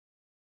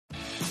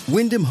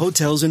Wyndham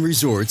Hotels and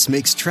Resorts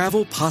makes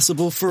travel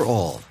possible for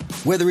all.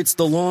 Whether it's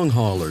the long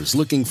haulers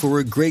looking for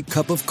a great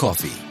cup of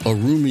coffee, a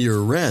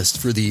roomier rest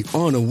for the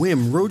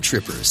on-a-whim road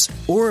trippers,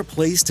 or a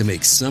place to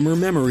make summer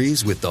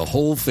memories with the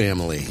whole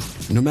family.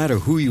 No matter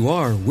who you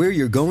are, where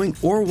you're going,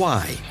 or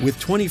why, with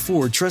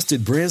 24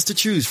 trusted brands to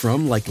choose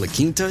from like La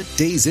Quinta,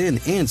 Days Inn,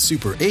 and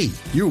Super 8,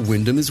 your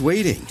Wyndham is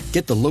waiting.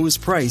 Get the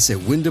lowest price at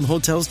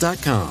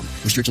WyndhamHotels.com.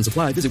 Restrictions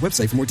apply. Visit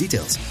website for more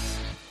details.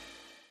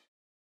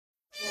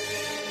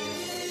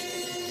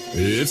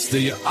 It's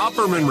the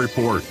Opperman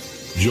Report.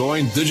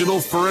 Join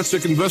digital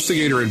forensic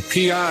investigator and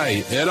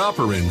PI Ed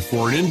Opperman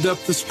for an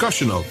in-depth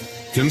discussion of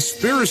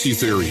conspiracy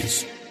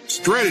theories,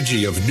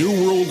 strategy of New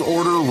World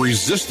Order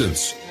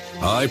resistance,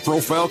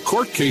 high-profile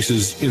court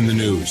cases in the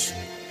news,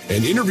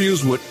 and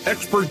interviews with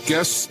expert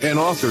guests and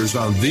authors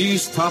on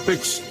these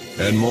topics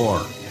and more.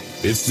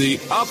 It's the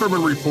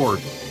Opperman Report.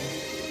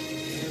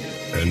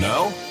 And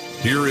now,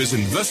 here is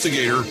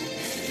investigator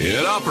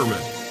Ed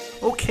Opperman.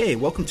 Okay,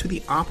 welcome to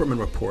the Opperman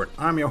Report.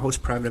 I'm your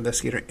host, Private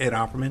Investigator Ed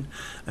Opperman.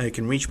 You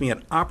can reach me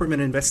at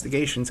Opperman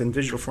Investigations and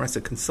Digital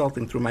Forensic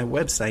Consulting through my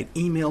website,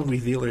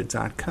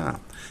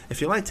 emailrevealer.com. If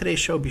you like today's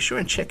show, be sure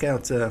and check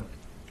out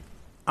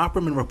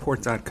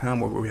OppermanReport.com,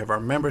 where we have our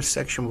members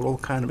section with all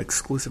kind of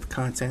exclusive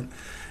content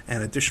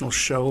and additional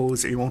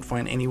shows that you won't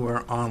find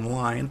anywhere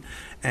online.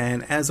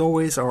 And as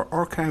always, our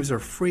archives are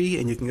free,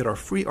 and you can get our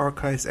free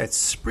archives at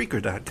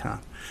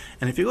Spreaker.com.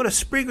 And if you go to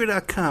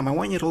Spreaker.com, I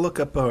want you to look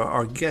up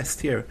our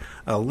guest here,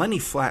 Lenny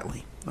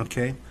Flatley,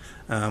 okay?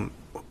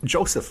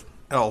 Joseph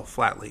L.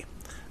 Flatley,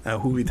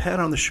 who we've had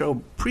on the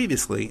show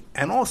previously.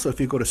 And also, if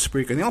you go to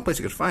Spreaker, the only place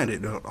you can find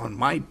it on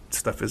my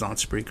stuff is on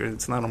Spreaker.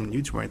 It's not on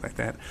YouTube or anything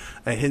like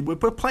that.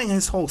 We're playing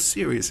his whole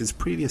series, his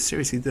previous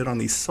series he did on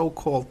the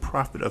so-called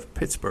Prophet of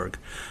Pittsburgh.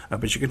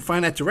 But you can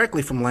find that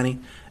directly from Lenny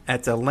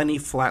at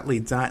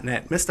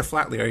lennyflatley.net. Mr.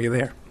 Flatley, are you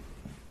there?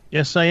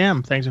 Yes, I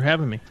am. Thanks for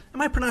having me.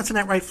 Am I pronouncing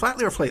that right,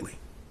 Flatley or Flatley?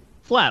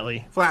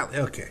 Flatley. Flatley,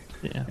 okay.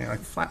 Yeah, like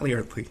Flatley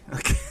Earthly.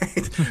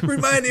 Okay.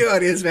 Remind the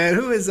audience, man,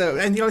 who is,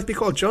 and you like to be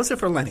called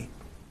Joseph or Lenny?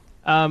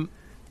 You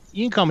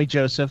can call me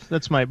Joseph.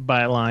 That's my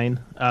byline.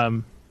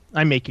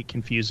 I make it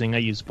confusing. I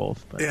use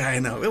both. But. Yeah, I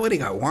know. What do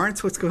you got,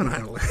 warrants? What's going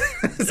on?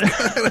 What's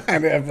going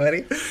on there,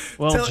 buddy?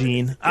 Well,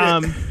 Gene.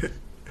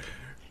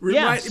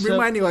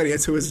 Remind the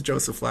audience who is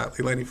Joseph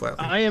Flatley, Lenny Flatley.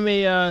 I am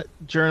a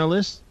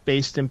journalist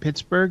based in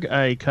Pittsburgh.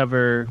 I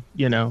cover,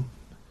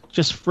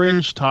 just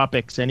fringe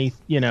topics,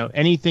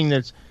 anything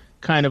that's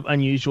kind of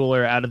unusual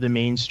or out of the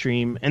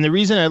mainstream. And the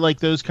reason I like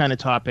those kind of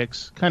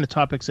topics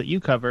that you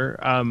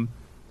cover,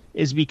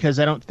 is because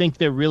I don't think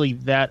they're really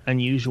that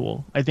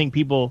unusual. I think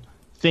people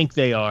think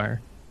they are.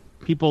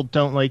 People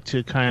don't like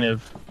to kind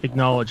of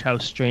acknowledge how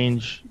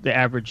strange the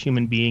average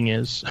human being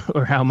is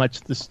or how much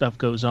this stuff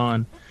goes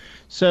on.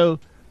 So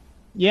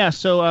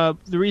the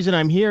reason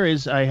I'm here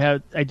is I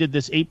did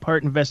this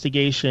 8-part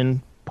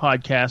investigation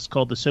podcast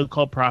called The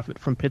So-Called Prophet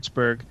from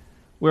Pittsburgh,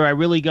 where I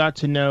really got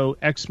to know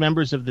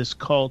ex-members of this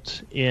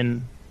cult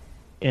in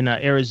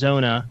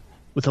Arizona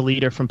with a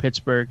leader from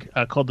Pittsburgh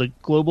called the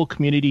Global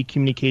Community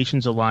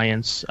Communications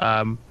Alliance,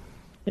 and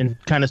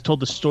kind of told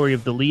the story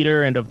of the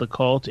leader and of the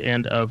cult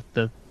and of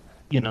the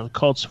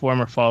cult's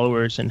former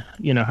followers and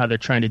how they're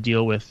trying to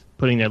deal with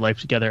putting their life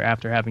together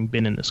after having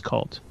been in this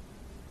cult.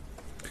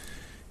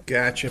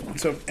 Gotcha.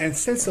 So, and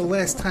since the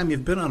last time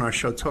you've been on our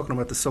show talking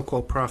about the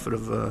so-called prophet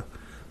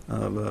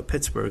of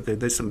Pittsburgh,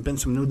 there's been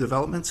some new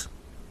developments?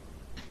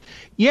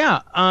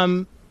 Yeah.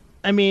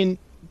 I mean,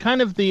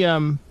 kind of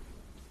the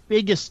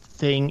biggest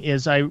thing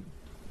is I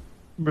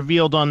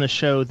revealed on the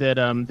show that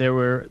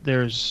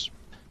there's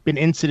been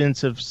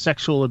incidents of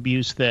sexual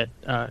abuse that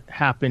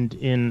happened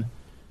in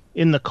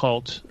the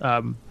cult.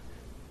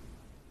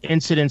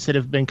 Incidents that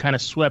have been kind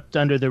of swept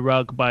under the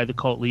rug by the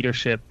cult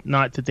leadership.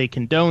 Not that they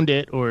condoned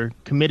it or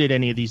committed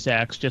any of these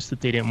acts, just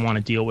that they didn't want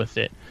to deal with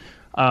it.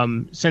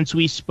 Since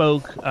we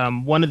spoke,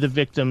 one of the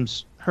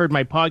victims heard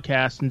my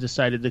podcast and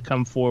decided to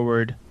come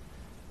forward.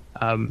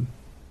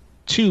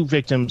 2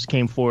 victims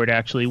came forward,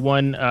 actually.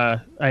 One,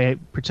 I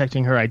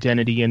protecting her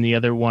identity, and the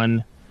other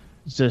one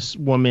is this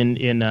woman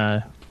in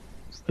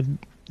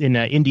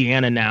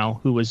Indiana now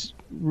who was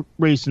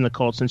raised in the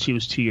cult since she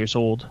was 2 years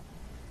old.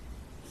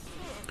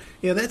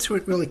 Yeah, that's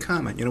really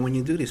common. When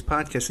you do these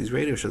podcasts, these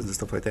radio shows and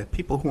stuff like that,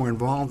 people who are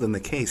involved in the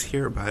case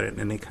hear about it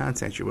and they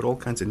contact you with all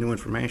kinds of new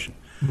information.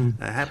 Mm-hmm.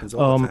 That happens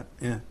all the time.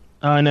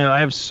 Yeah. No, I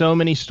have so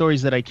many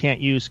stories that I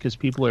can't use because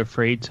people are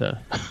afraid to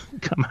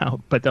come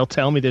out. But they'll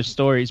tell me their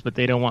stories, but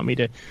they don't want me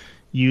to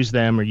use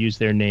them or use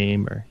their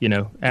name or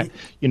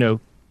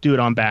do it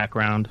on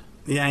background.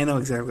 Yeah, I know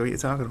exactly what you're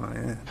talking about.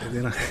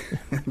 Yeah,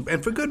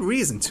 and for good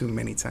reason, too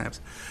many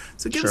times.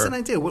 So give us an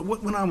idea.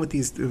 What went on with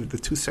the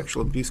 2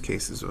 sexual abuse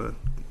cases?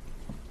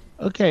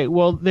 Okay,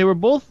 well, they were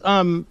both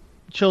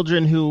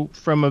children who,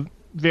 from a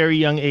very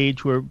young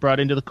age, were brought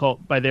into the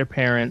cult by their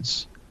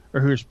parents,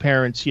 or whose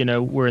parents,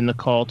 were in the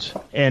cult.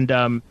 And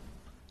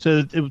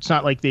so it's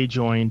not like they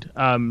joined.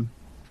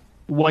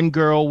 One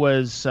girl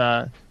was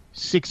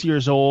 6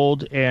 years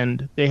old,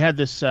 and they had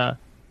this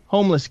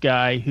homeless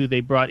guy who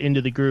they brought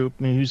into the group,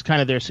 and who's kind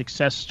of their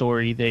success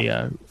story.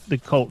 The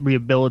cult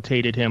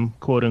rehabilitated him,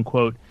 quote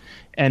unquote,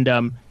 and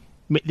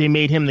they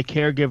made him the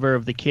caregiver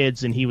of the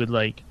kids, and he would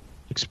like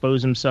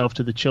expose himself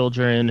to the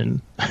children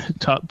and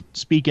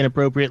speak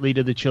inappropriately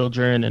to the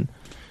children, and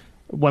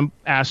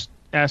asked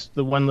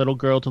the one little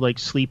girl to like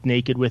sleep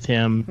naked with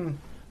him,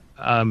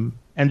 and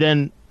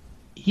then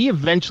he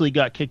eventually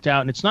got kicked out,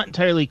 and it's not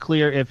entirely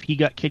clear if he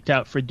got kicked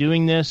out for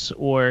doing this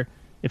or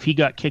if he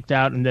got kicked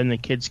out and then the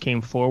kids came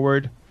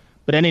forward.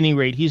 But at any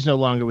rate, he's no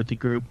longer with the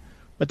group.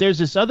 But there's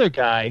this other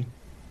guy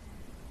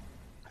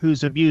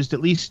who's abused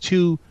at least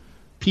 2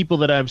 people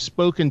that I've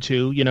spoken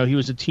to. You know, he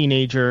was a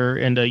teenager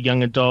and a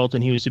young adult,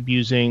 and he was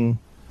abusing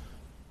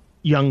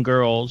young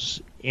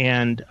girls,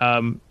 and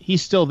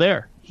he's still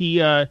there.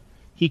 He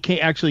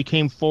actually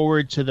came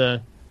forward to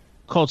the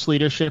cult's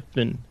leadership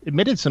and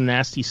admitted some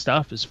nasty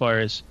stuff as far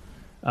as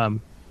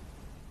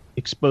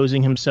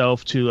exposing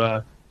himself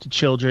to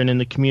children in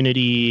the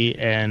community,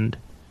 and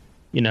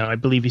I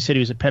believe he said he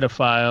was a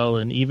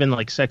pedophile and even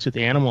like sex with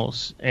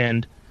animals.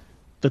 And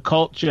the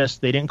cult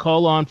they didn't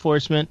call law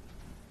enforcement.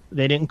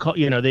 They didn't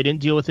they didn't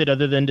deal with it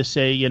other than to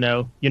say, you're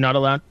not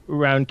allowed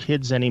around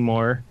kids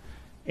anymore.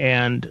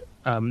 And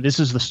this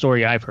is the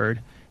story I've heard.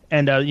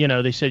 And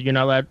they said you're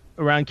not allowed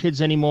around kids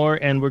anymore,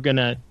 and we're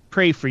gonna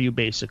pray for you.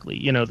 Basically,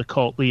 the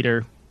cult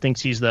leader thinks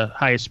he's the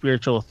highest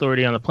spiritual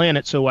authority on the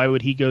planet, so why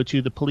would he go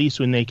to the police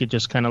when they could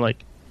just kind of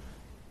like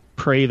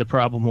pray the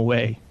problem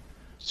away?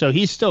 So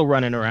he's still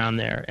running around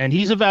there, and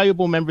he's a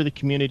valuable member of the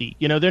community.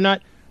 They're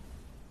not.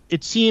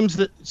 It seems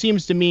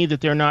to me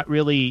that they're not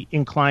really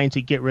inclined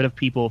to get rid of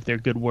people if they're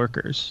good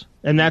workers,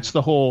 and that's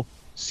the whole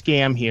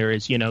scam here.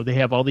 Is they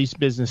have all these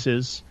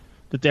businesses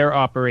that they're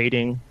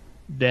operating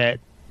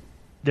that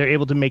they're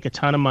able to make a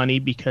ton of money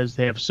because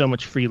they have so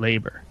much free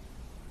labor.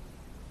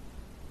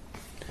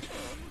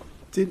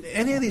 Did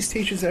any of these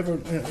teachers ever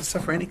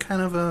suffer any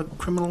kind of a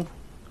criminal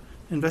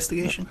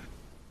investigation?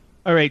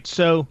 All right,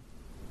 so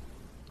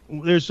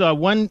there's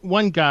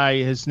one guy.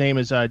 His name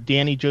is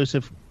Danny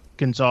Joseph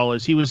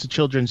Gonzalez. He was a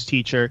children's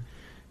teacher,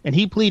 and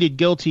he pleaded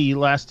guilty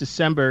last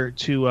December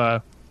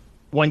to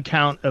one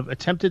count of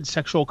attempted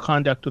sexual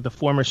conduct with a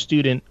former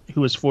student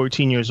who was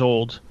 14 years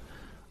old.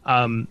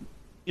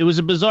 It was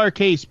a bizarre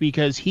case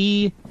because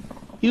he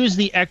was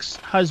the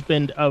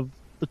ex-husband of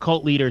the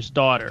cult leader's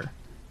daughter,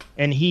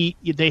 and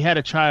they had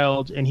a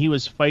child, and he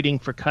was fighting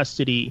for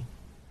custody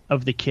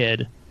of the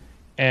kid.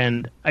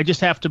 And I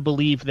just have to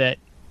believe that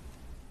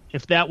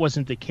if that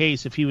wasn't the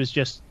case, if he was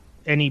just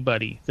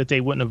anybody, that they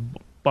wouldn't have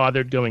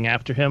bothered going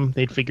after him.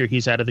 They'd figure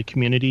he's out of the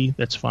community.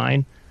 That's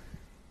fine.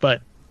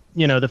 But,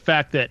 the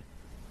fact that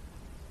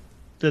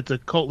the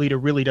cult leader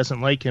really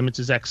doesn't like him, it's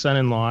his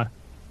ex-son-in-law,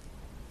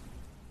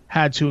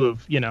 had to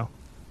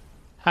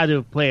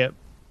have play a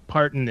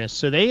part in this.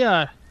 So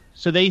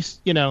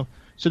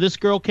this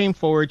girl came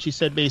forward. She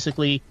said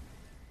basically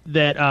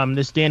that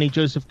this Danny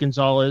Joseph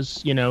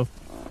Gonzalez,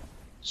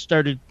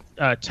 started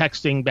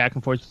texting back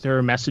and forth with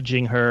her,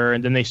 messaging her,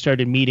 and then they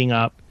started meeting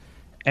up.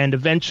 And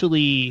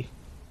eventually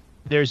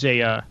there's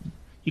you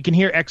can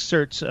hear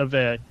excerpts of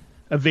a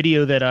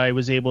video that I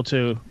was able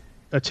to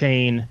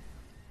attain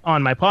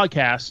on my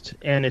podcast,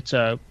 and it's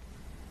a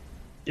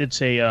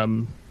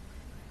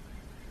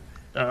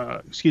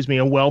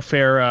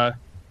welfare,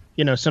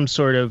 some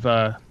sort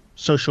of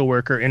social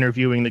worker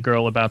interviewing the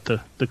girl about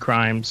the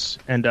crimes.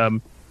 And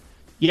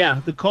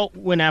the cult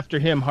went after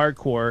him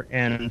hardcore,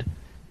 and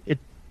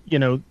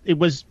it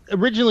was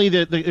originally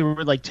there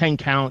were like 10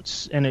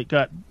 counts, and it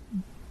got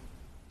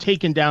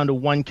taken down to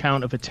 1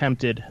 count of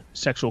attempted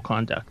sexual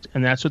conduct,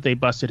 and that's what they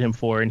busted him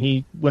for. And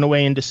he went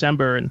away in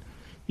December, and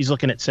he's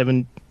looking at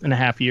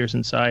 7.5 years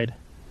inside.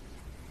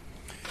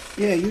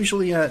 Yeah,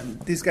 usually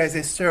these guys,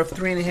 they serve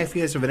 3.5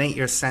 years of an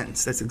 8-year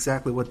sentence. That's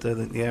exactly what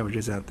the average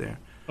is out there.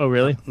 Oh,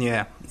 really?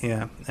 Yeah,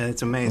 and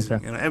it's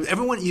amazing. Okay.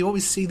 Everyone, you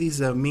always see these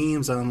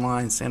memes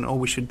online saying, "Oh,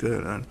 we should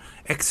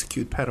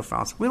execute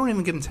pedophiles." We don't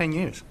even give them 10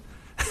 years.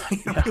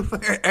 People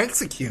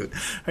execute.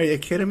 Are you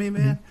kidding me,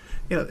 man?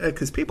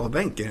 Because people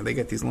think they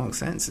get these long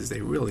sentences.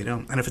 They really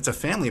don't. And if it's a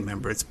family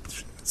member, it's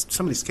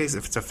some of these cases.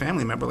 If it's a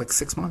family member, like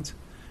 6 months.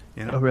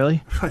 Oh,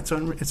 really? It's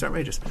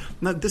outrageous.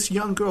 Now, this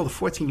young girl, the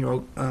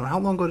 14-year-old, how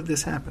long ago did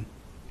this happen?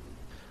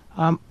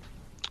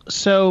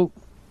 So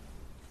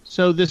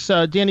this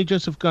Danny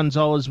Joseph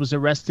Gonzalez was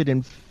arrested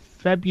in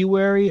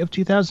February of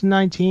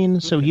 2019. Okay.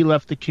 So he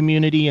left the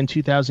community in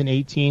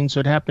 2018. So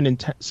it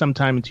happened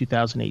sometime in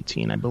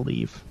 2018, I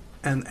believe.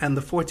 And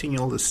the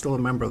 14-year-old is still a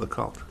member of the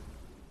cult.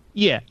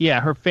 Yeah.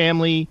 Her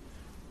family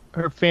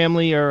are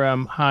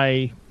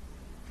high-ranking,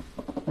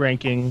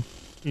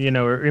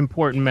 are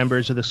important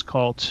members of this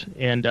cult,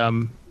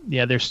 and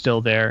they're still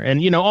there.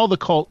 And all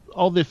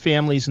the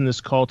families in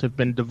this cult have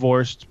been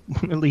divorced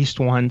at least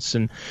once,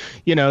 and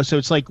so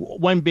it's like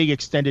one big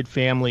extended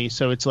family.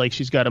 So it's like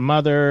she's got a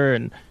mother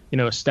and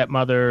a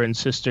stepmother and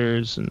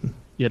sisters, and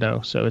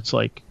so it's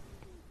like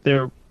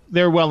they're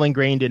well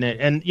ingrained in it.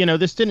 And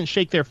this didn't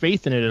shake their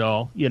faith in it at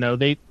all.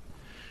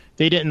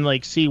 They didn't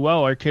like see,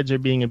 well, our kids are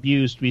being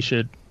abused, we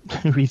should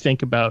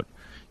rethink about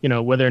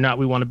whether or not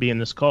we want to be in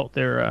this cult,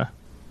 their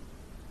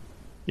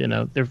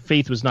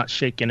faith was not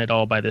shaken at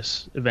all by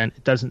this event.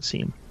 It doesn't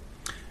seem.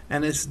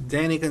 And is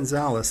Danny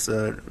Gonzalez,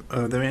 are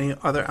there any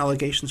other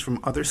allegations from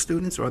other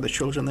students or other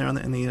children there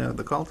in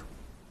the cult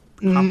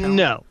compound?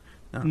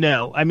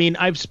 No. I mean,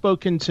 I've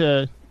spoken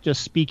to,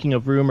 just speaking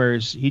of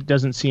rumors, he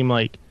doesn't seem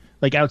like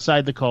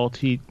outside the cult,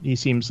 he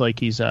seems like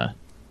he's, a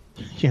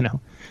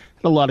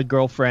lot of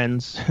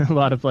girlfriends, a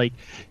lot of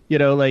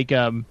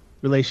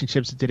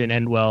relationships that didn't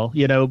end well,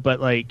 but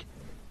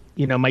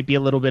might be a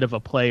little bit of a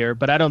player,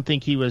 but I don't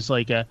think he was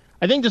I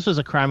think this was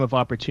a crime of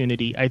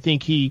opportunity. I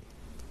think he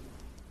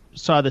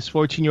saw this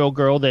 14-year-old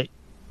girl that,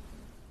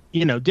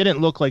 didn't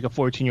look like a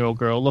 14-year-old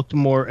girl, looked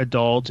more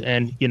adult,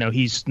 and,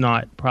 he's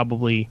not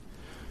probably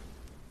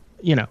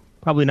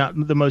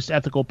not the most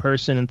ethical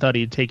person, and thought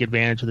he'd take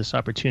advantage of this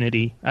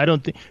opportunity. I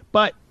don't think,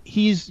 but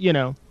he's,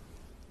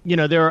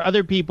 there are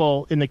other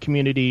people in the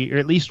community, or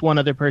at least one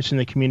other person in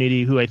the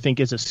community who I think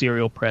is a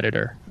serial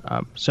predator.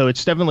 So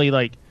it's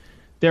definitely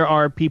there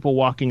are people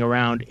walking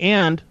around,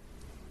 and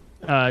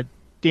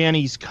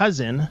Danny's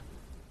cousin,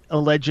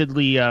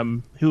 allegedly,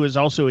 who is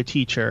also a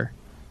teacher,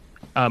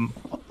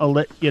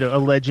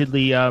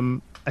 allegedly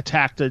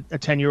attacked a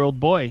 10-year-old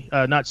boy,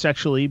 not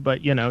sexually,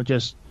 but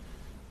just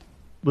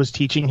was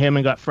teaching him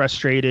and got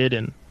frustrated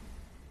and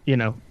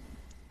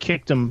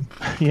kicked him,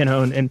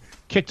 and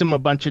kicked him a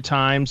bunch of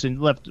times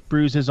and left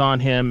bruises on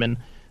him, and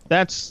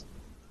that's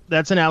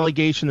an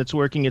allegation that's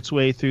working its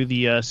way through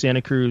the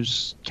Santa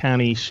Cruz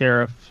County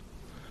Sheriff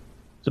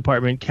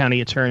Department, county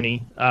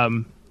attorney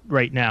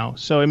right now.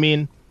 So I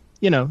mean,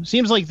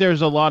 seems like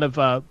there's a lot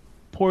of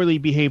poorly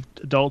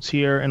behaved adults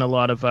here and a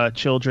lot of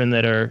children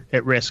that are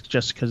at risk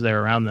just because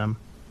they're around them.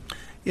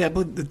 Yeah,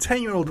 but the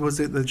 10-year-old was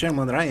the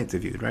gentleman that I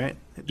interviewed, right?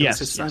 That yes.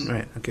 was his son? Yes.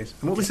 Right. Okay.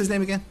 And what was his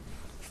name again?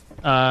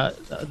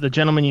 The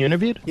gentleman you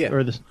interviewed? Yeah.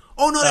 Or the...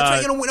 Oh, no,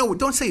 that's right. No,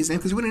 don't say his name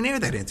because we didn't air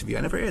that interview.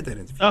 I never aired that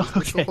interview. Oh, okay.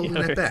 We're still holding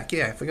that back.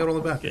 Yeah, I forgot all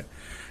about that.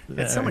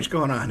 There's so much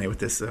going on here with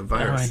this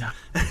virus. Oh,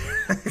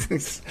 I know.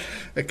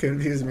 It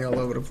confused me all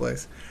over the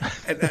place.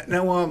 And,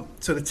 now,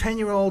 so the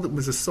 10-year-old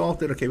was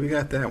assaulted. Okay, we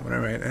got that one. All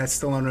right. That's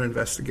still under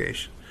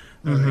investigation.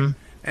 Mm-hmm.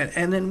 Right.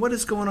 And then what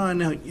is going on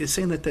now? You're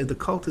saying that the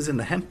cult is in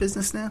the hemp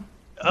business now?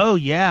 Oh,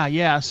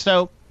 yeah.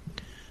 So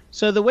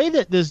the way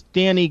that this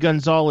Danny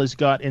Gonzalez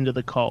got into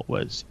the cult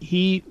was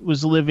he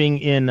was living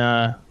in,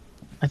 I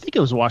think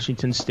it was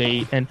Washington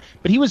State,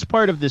 but he was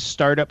part of this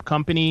startup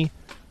company.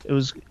 It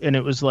was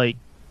it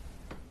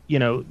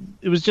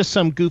was just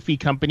some goofy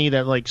company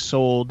that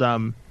sold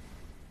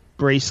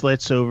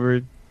bracelets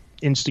over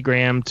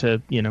Instagram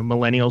to,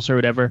 millennials or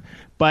whatever.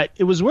 But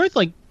it was worth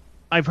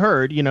I've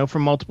heard,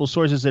 from multiple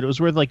sources that it was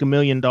worth $1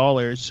 million.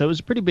 So it was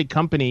a pretty big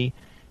company.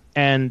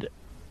 And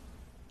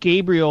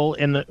Gabriel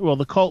and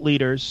the cult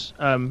leaders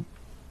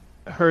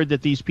heard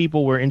that these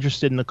people were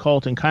interested in the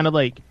cult and kind of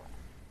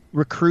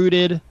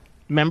recruited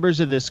members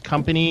of this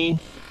company,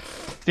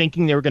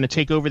 thinking they were going to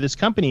take over this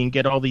company and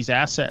get all these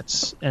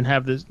assets and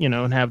have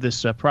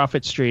this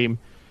profit stream.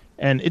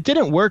 And it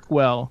didn't work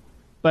well.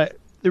 But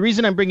the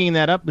reason I'm bringing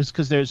that up is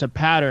because there's a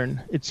pattern.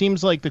 It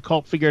seems like the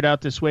cult figured out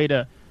this way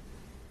to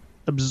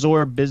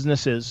absorb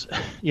businesses,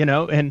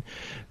 and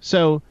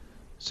so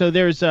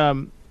there's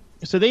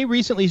So they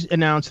recently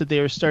announced that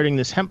they were starting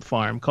this hemp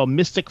farm called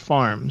Mystic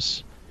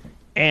Farms.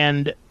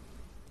 And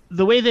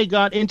the way they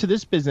got into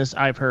this business,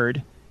 I've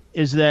heard,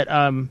 is that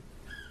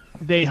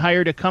they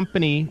hired a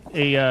company,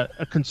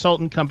 a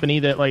consultant company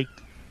that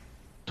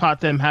taught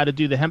them how to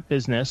do the hemp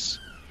business.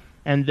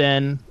 And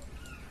then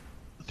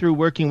through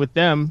working with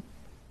them,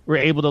 were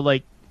able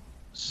to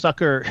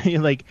sucker,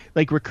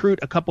 recruit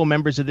a couple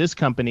members of this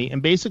company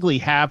and basically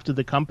halved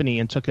the company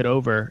and took it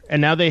over.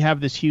 And now they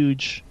have this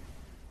huge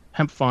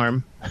hemp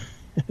farm,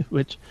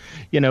 which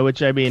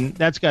I mean,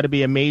 that's got to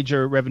be a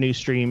major revenue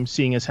stream,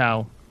 seeing as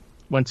how,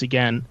 once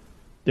again,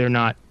 they're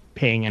not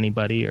paying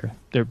anybody, or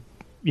they're,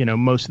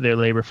 most of their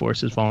labor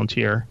force is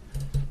volunteer.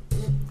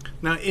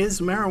 Now,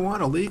 is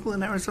marijuana legal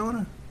in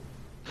Arizona?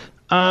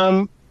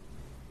 I'm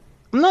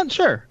not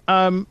sure.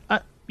 I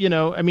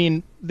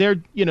mean, they're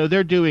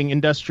doing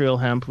industrial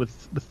hemp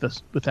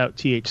without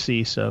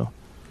THC, so.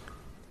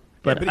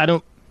 But I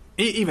don't.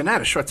 Even that,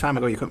 a short time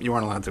ago, you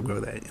weren't allowed to grow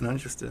that.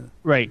 Just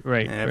right.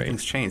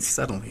 Everything's changed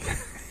suddenly.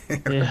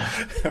 Yeah,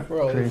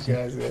 for all these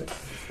guys. Yeah.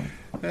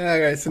 All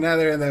right, so now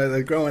they're in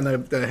they're growing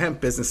the hemp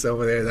business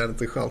over there down at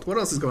the cult. What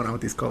else is going on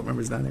with these cult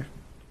members down there?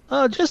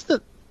 Oh, just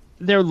that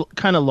they're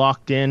kind of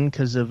locked in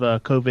because of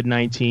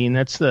COVID-19.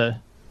 That's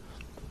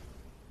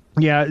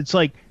it's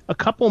a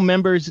couple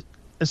members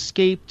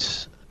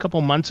escaped a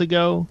couple months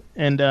ago,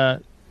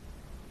 and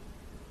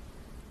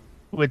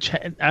which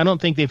I don't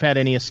think they've had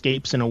any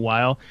escapes in a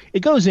while. It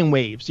goes in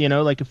waves,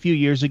 a few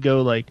years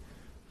ago,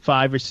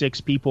 5 or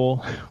 6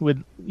 people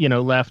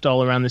left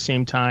all around the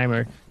same time,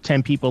 or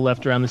 10 people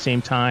left around the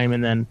same time,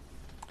 and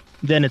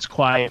then it's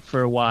quiet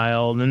for a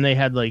while, and then they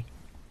had a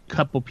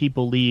couple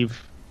people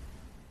leave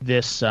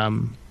this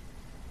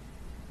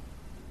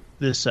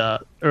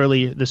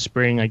early this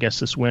spring, I guess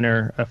this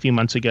winter, a few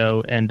months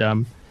ago,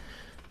 and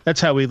that's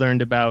how we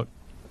learned about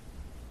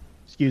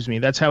excuse me,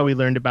 that's how we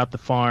learned about the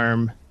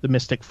farm, the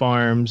Mystic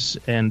Farms,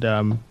 and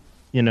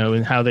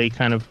and how they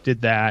kind of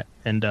did that.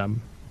 And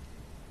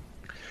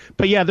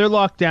but yeah, they're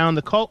locked down.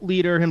 The cult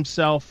leader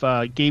himself,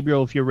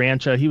 Gabriel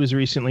Fiorancha, he was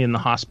recently in the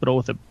hospital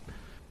with a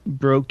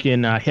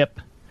broken hip.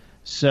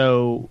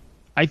 So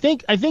I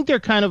think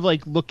they're kind of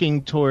like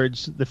looking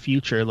towards the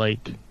future.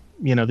 Like,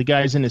 the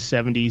guy's in his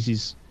 70s.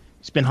 He's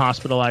been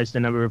hospitalized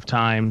a number of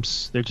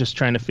times. They're just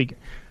trying to figure.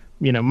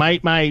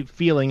 My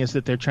feeling is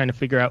that they're trying to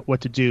figure out what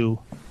to do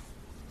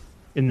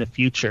in the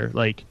future.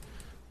 Like,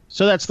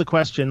 so that's the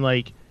question.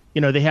 Like,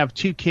 they have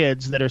 2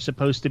 kids that are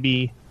supposed to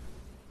be.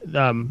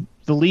 The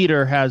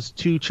leader has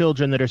 2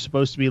 children that are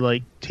supposed to be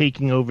like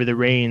taking over the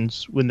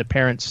reins when the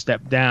parents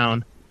step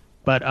down.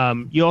 But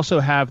you also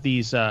have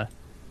these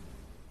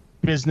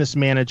business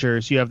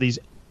managers. You have these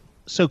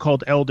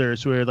so-called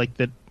elders who are like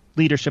the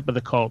leadership of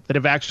the cult that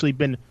have actually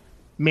been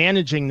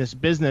managing this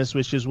business,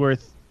 which is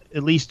worth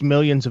at least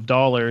millions of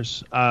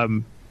dollars.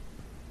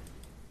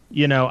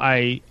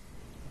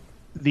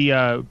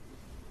 The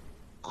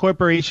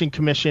Corporation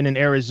Commission in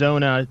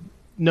Arizona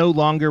no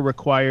longer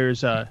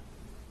requires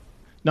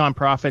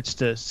nonprofits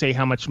to say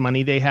how much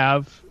money they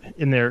have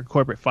in their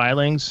corporate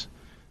filings.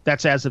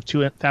 That's as of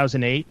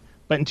 2008.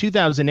 But in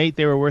 2008,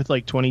 they were worth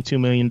like $22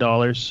 million,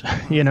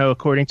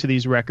 according to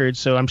these records.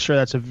 So I'm sure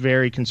that's a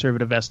very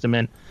conservative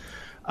estimate.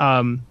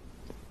 I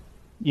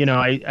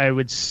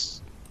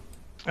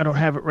don't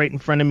have it right in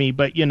front of me,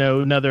 but,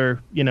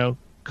 another,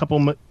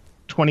 couple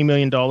 $20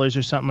 million or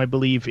something, I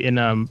believe,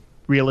 in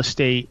real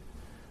estate.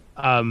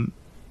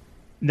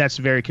 That's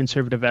a very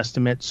conservative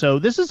estimate. So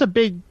this is a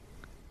big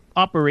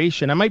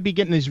operation. I might be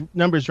getting these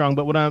numbers wrong,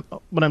 but what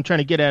I'm trying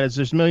to get at is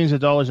there's millions of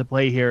dollars at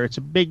play here. It's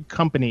a big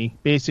company,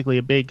 basically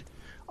a big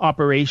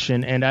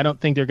operation, and I don't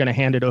think they're going to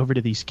hand it over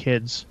to these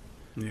kids,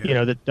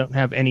 that don't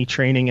have any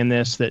training in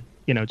this, that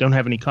don't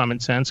have any common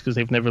sense because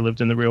they've never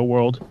lived in the real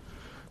world.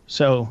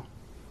 So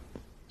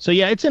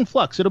yeah, it's in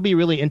flux. It'll be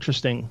really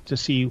interesting to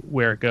see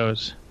where it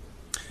goes.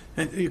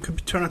 And it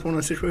could turn out one of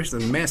those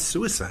situations of mass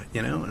suicide,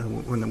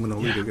 when the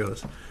leader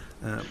goes.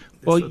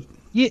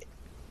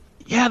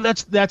 Yeah,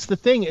 that's the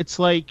thing. It's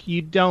like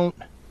you don't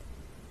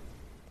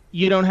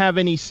have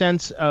any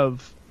sense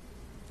of.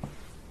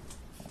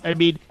 I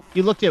mean,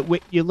 you look at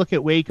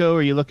Waco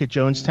or you look at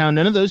Jonestown.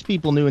 None of those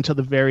people knew until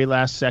the very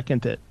last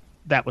second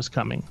that was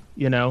coming.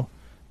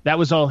 That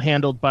was all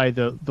handled by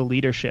the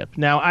leadership.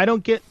 Now, I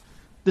don't get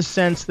the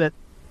sense that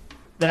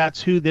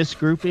that's who this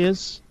group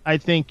is. I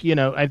think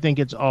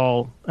it's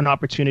all an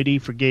opportunity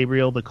for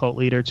Gabriel, the cult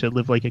leader, to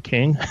live like a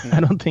king. I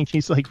don't think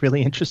he's like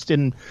really interested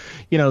in,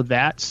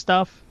 that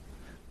stuff.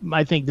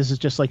 I think this is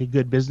just like a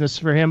good business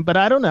for him, but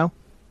I don't know,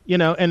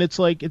 and it's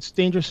like, it's a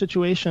dangerous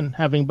situation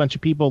having a bunch of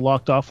people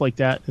locked off like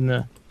that in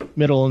the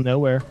middle of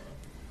nowhere.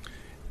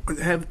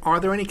 Are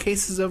there any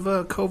cases of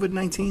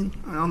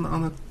COVID-19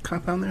 on the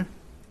compound there?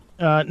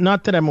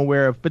 Not that I'm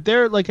aware of, but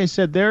they're, like I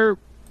said, they're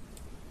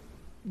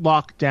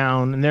locked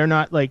down, and they're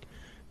not like,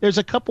 there's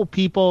a couple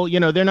people,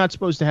 they're not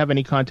supposed to have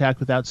any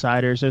contact with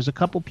outsiders. There's a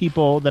couple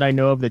people that I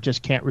know of that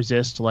just can't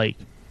resist, like,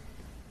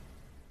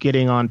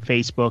 getting on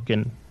Facebook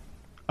and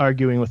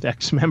arguing with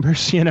ex-members,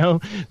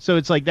 So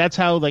it's like, that's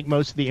how like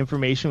most of the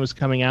information was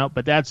coming out,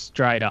 but that's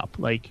dried up.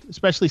 Like,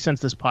 especially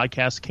since this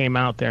podcast came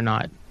out,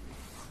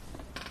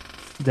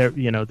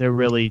 they're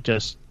really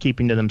just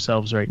keeping to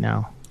themselves right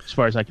now, as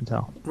far as I can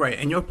tell. Right.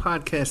 And your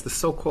podcast, The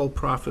So-Called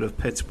Prophet of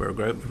Pittsburgh,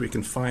 right, we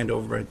can find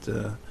over at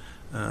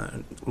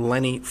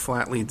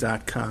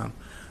LennyFlatley.com.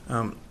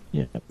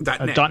 .net.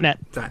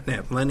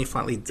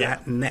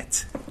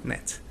 LennyFlatley.net.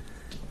 Net.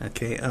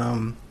 Okay.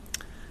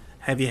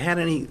 Have you had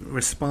any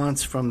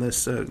response from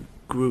this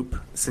group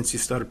since you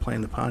started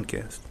playing the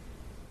podcast?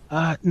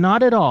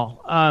 Not at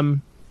all.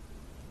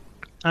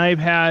 I've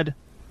had,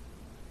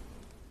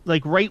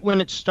 like, right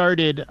when it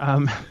started,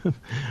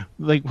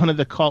 like, one of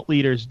the cult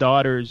leader's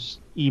daughters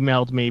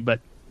emailed me, but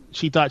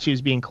she thought she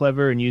was being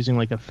clever and using,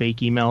 like, a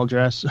fake email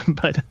address,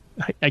 but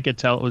I could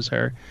tell it was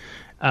her,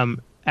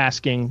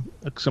 asking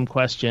some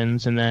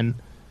questions, and then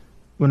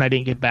when I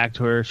didn't get back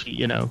to her,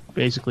 she,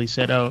 basically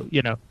said,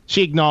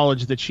 she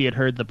acknowledged that she had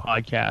heard the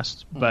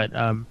podcast, but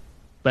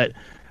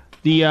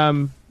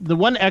the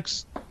one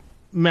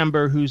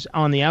ex-member who's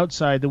on the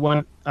outside,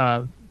 the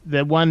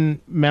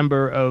one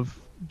member of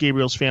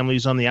Gabriel's family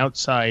who's on the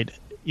outside,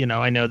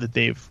 I know that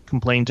they've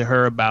complained to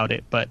her about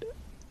it, but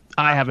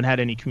I haven't had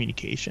any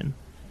communication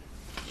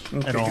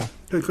at all.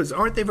 Because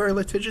aren't they very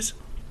litigious?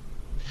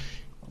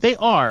 They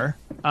are,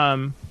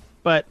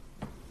 but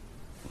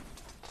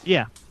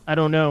yeah. I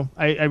don't know.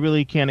 I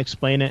really can't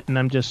explain it, and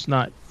I'm just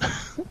not.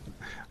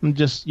 I'm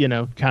just,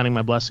 counting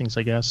my blessings,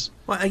 I guess.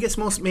 Well, I guess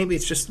maybe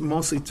it's just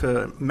mostly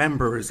to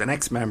members and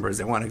ex-members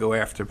that want to go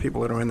after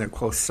people that are in their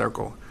close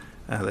circle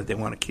that they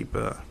want to keep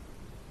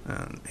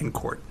in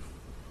court.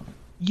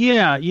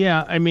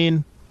 Yeah. I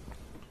mean,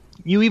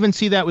 you even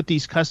see that with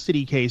these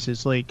custody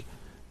cases. Like,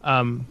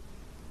 the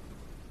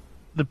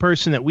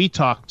person that we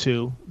talked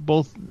to,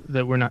 both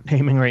that we're not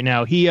naming right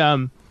now, he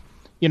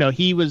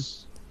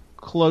was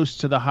close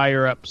to the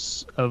higher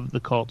ups of the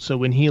cult. So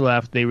when he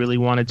left, they really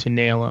wanted to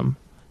nail him.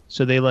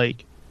 So they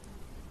like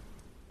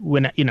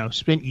when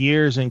spent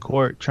years in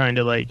court trying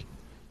to like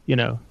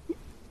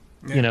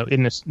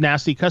in this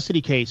nasty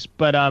custody case.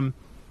 But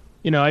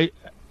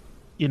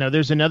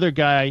there's another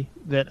guy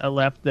that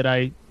left that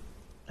I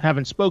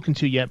haven't spoken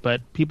to yet,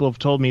 but people have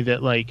told me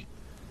that like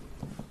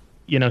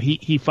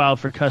he filed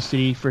for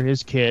custody for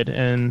his kid,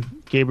 and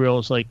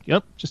Gabriel's like,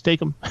 yep, just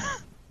take him.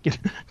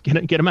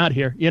 get him out of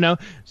here,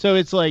 So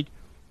it's like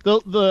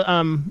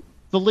the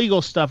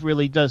legal stuff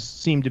really does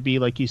seem to be,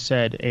 like you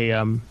said,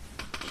 a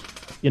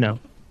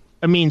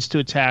means to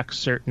attack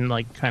certain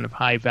like kind of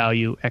high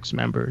value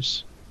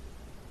ex-members.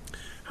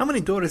 How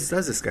many daughters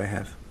does this guy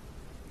have?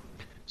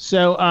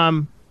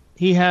 So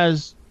he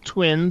has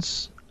twin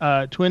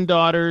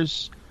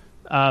daughters,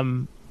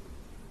 one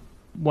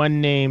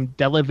named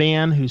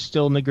Delavan, who's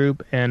still in the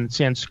group, and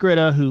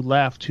Sanskrita, who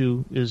left,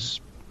 who is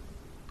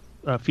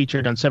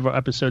featured on several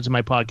episodes of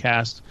my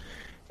podcast.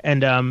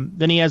 And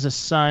then he has a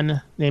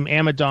son named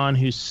Amadon,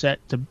 who's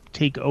set to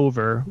take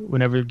over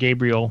whenever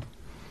Gabriel,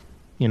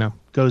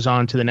 goes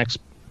on to the next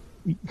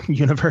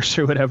universe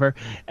or whatever.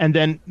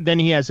 And then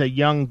he has a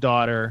young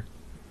daughter.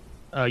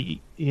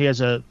 He has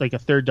a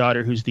third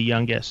daughter who's the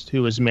youngest,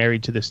 who was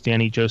married to this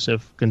Danny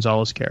Joseph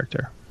Gonzalez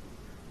character.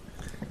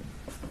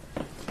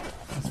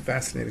 That's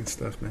fascinating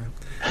stuff, man.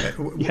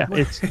 Yeah,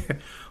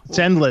 it's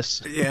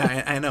endless.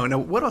 Yeah, I know. Now,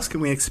 what else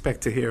can we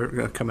expect to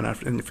hear coming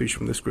out in the future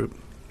from this group,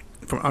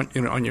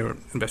 on your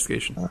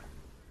investigation?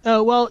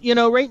 Well,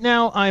 right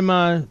now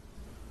I'm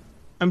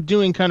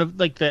doing kind of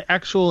like the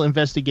actual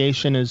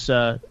investigation is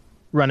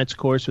run its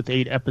course with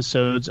 8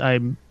 episodes. I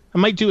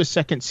might do a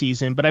second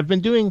season, but I've been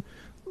doing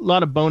a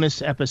lot of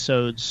bonus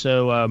episodes.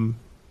 So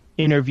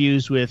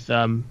interviews with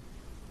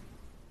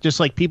just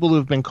like people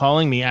who've been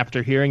calling me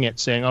after hearing it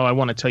saying, oh, I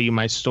want to tell you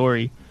my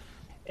story.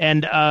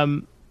 And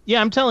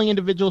I'm telling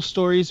individual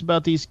stories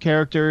about these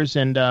characters.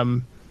 And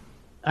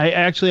I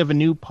actually have a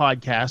new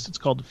podcast. It's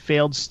called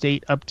Failed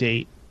State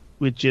Update,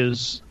 which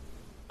is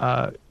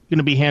going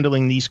to be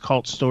handling these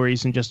cult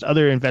stories and just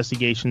other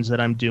investigations that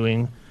I'm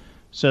doing.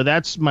 So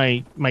that's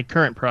my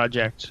current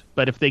project.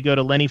 But if they go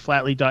to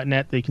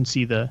lennyflatley.net, they can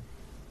see the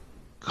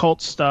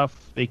cult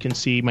stuff. They can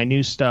see my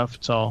new stuff.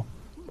 It's all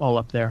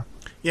up there.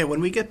 Yeah,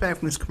 when we get back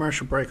from this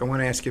commercial break, I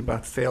want to ask you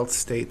about Failed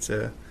State.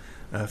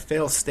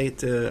 Failed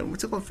State.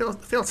 What's it called?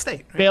 Failed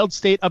State. Right? Failed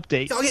State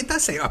Update. Oh, yeah, it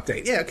does say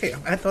update. Yeah, okay.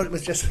 I thought it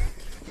was just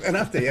an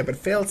update. Yeah, but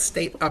Failed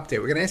State Update.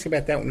 We're going to ask you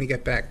about that when we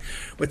get back.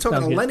 We're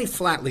talking to Lenny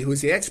Flatley,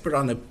 who's the expert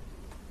on the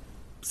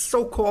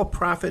so-called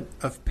prophet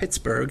of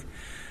Pittsburgh.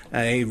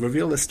 He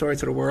revealed his story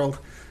to the world.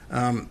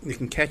 You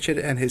can catch it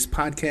at his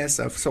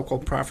podcast of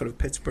So-Called Prophet of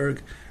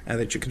Pittsburgh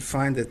that you can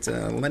find at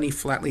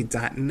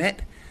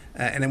lennyflatley.net.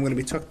 And I'm going to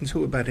be talking to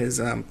him about his,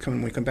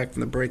 when we come back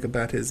from the break,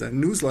 about his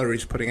newsletter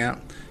he's putting out,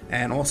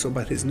 and also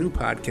about his new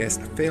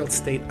podcast, Failed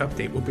State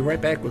Update. We'll be right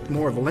back with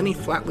more of Lenny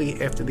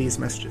Flatley after these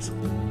messages.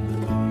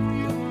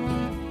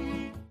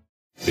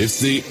 It's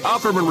the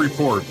Opperman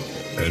Report.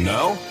 And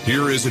now,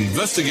 here is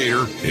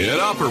investigator Ed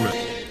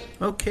Opperman.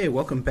 Okay,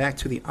 welcome back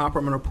to the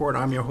Opperman Report.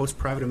 I'm your host,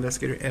 private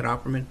investigator Ed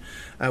Opperman.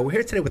 We're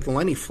here today with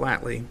Lenny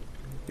Flatley.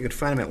 You can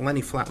find him at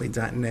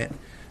lennyflatley.net.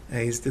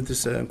 He's did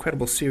this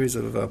incredible series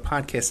of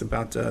podcasts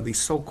about the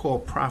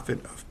so-called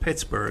prophet of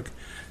Pittsburgh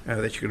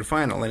that you can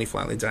find at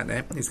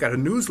lennyflatley.net. He's got a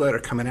newsletter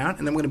coming out,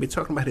 and I'm going to be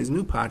talking about his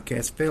new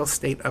podcast, Failed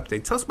State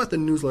Update. Tell us about the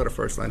newsletter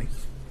first, Lenny.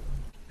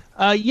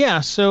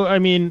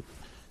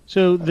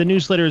 So the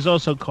newsletter is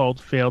also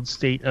called Failed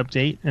State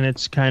Update, and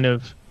it's kind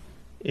of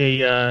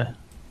a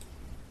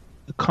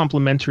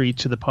complementary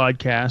to the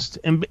podcast.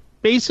 And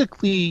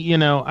basically,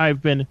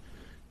 I've been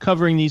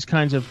covering these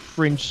kinds of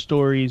fringe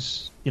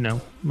stories,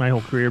 my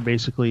whole career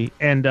basically.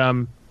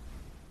 And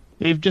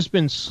they've just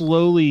been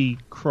slowly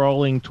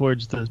crawling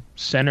towards the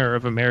center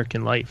of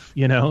American life,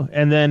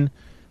 And then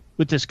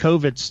with this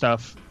COVID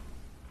stuff,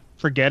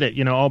 forget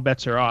it, all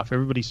bets are off.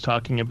 Everybody's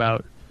talking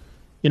about,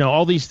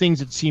 all these things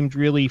that seemed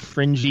really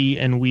fringy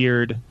and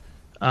weird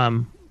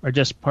are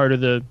just part of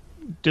the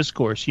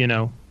discourse,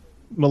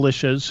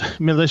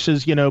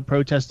 militias,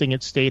 protesting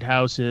at state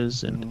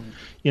houses and,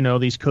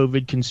 these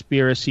COVID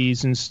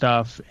conspiracies and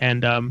stuff.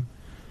 And,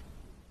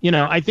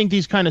 I think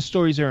these kind of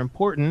stories are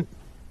important,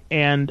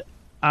 and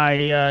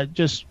I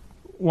just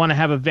want to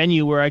have a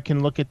venue where I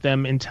can look at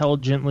them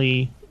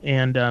intelligently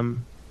and,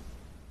 in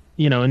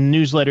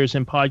newsletters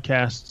and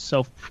podcasts,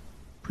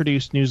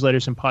 self-produced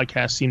newsletters and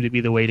podcasts seem to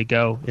be the way to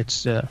go.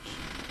 It's,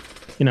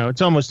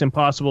 it's almost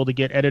impossible to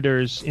get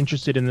editors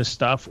interested in this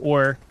stuff,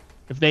 or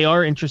if they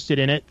are interested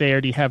in it, they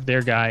already have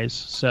their guys.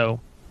 So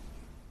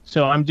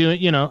I'm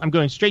doing, I'm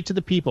going straight to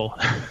the people,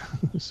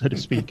 so to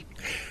speak.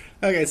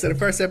 Okay, so the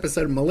first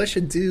episode,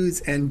 Militia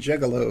Dudes and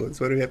Juggalos.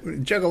 What do we have?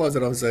 Juggalos are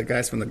those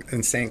guys from the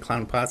Insane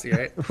Clown Posse,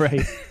 right?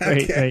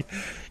 Right.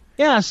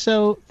 Yeah,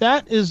 so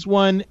that is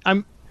one.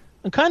 I'm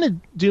kind of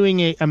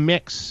doing a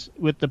mix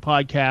with the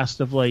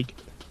podcast of like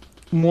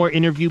more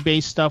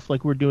interview-based stuff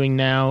like we're doing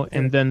now,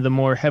 and then the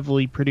more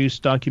heavily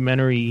produced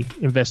documentary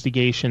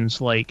investigations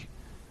like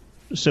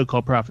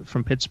So-Called Prophet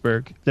from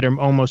Pittsburgh that are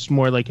almost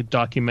more like a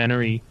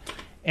documentary.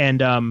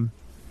 And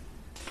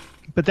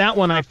But that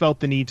one I felt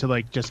the need to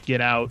like just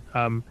get out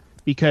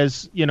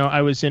because, you know,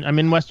 I'm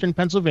in Western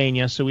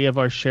Pennsylvania, so we have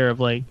our share of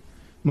like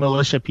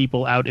militia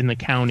people out in the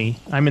county.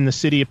 I'm in the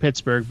city of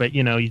Pittsburgh, but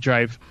you know,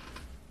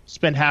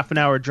 spend half an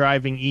hour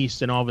driving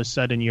east and all of a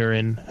sudden you're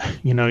in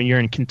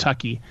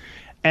Kentucky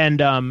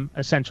and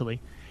essentially.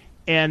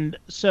 And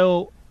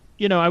so,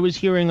 you know, I was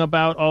hearing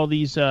about all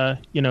these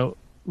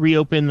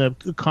reopen the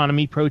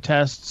economy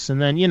protests,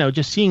 and then, you know,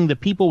 just seeing the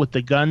people with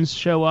the guns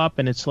show up,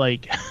 and it's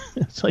like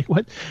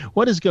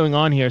what is going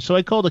on here? So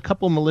I called a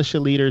couple militia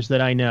leaders that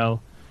I know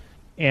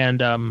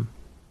and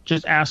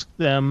just asked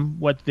them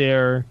what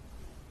their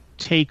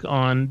take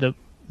on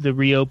the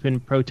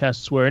reopen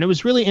protests were. And it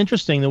was really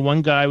interesting. The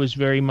one guy was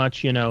very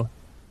much, you know,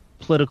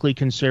 politically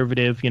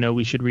conservative. You know,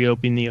 we should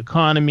reopen the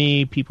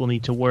economy, people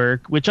need to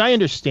work, which I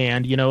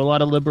understand. You know, a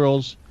lot of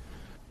liberals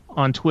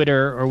on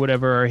Twitter or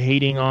whatever are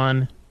hating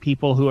on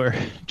people who are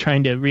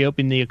trying to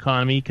reopen the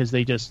economy because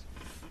they just,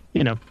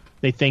 you know,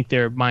 they think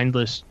they're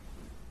mindless,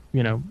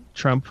 you know,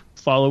 Trump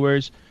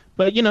followers.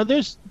 But, you know,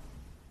 there's,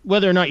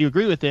 whether or not you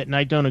agree with it, and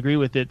I don't agree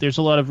with it, there's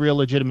a lot of real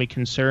legitimate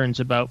concerns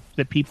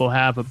that people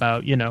have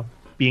about, you know,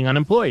 being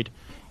unemployed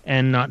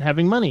and not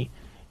having money.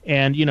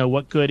 And, you know,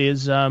 what good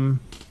is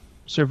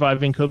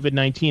surviving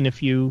COVID-19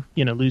 if you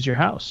know, lose your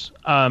house?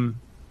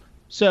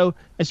 So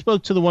I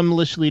spoke to the one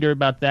militia leader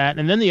about that.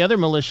 And then the other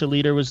militia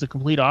leader was the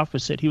complete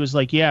opposite. He was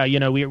like, yeah, you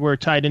know, we're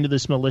tied into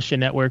this militia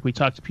network. We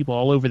talk to people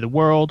all over the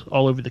world,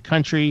 all over the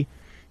country,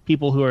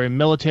 people who are in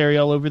military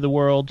all over the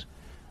world,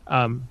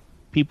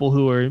 people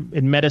who are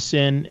in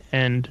medicine.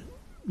 And,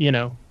 you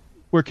know,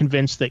 we're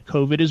convinced that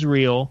COVID is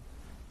real.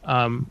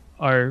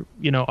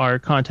 Our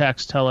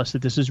contacts tell us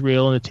that this is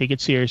real and to take it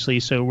seriously.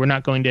 So we're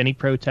not going to any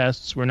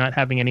protests. We're not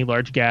having any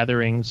large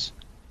gatherings.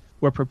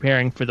 We're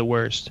preparing for the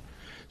worst.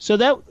 So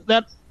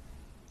that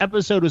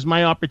episode was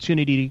my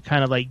opportunity to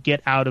kind of like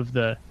get out of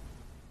the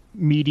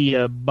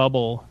media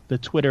bubble, the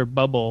Twitter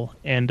bubble,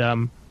 and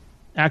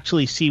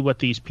actually see what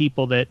these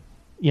people that,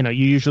 you know,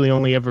 you usually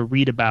only ever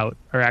read about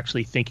are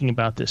actually thinking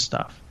about this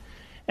stuff.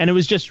 And it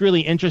was just really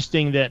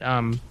interesting that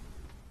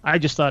I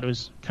just thought it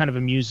was kind of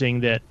amusing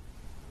that,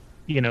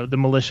 you know, the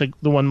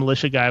one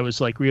militia guy was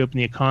like reopen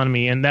the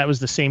economy, and that was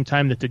the same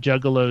time that the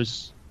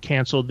Juggalos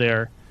canceled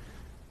their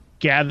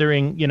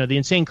gathering. You know, the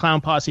Insane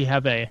Clown Posse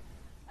have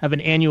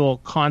an annual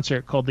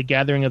concert called the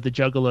Gathering of the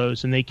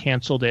Juggalos, and they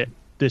canceled it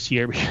this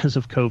year because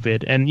of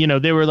COVID. And, you know,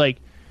 they were like,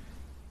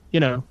 you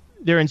know,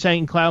 they're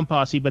Insane Clown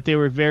Posse, but they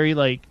were very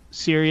like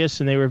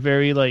serious and they were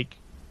very like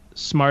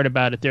smart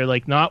about it. They're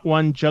like, not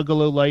one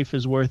Juggalo life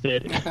is worth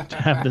it to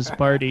have this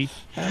party,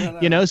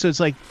 you know? So it's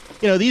like,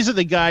 you know, these are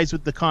the guys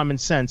with the common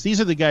sense. These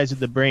are the guys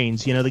with the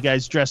brains, you know, the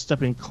guys dressed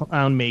up in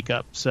clown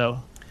makeup. So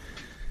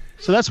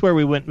that's where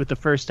we went with the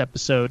first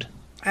episode.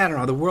 I don't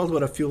know. The world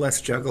with a few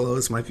less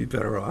juggalos might be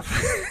better off.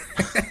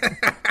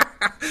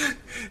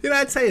 You know,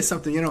 I'd tell you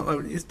something. You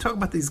know, you talk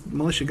about these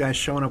militia guys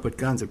showing up with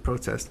guns at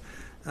protest.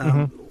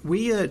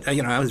 We, you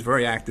know, I was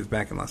very active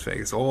back in Las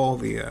Vegas. All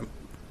the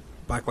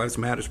Black Lives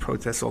Matter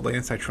protests, all the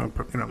anti-Trump,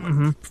 you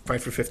know,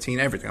 Fight for 15,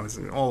 everything. I was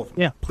in all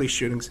police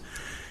shootings.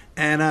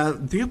 And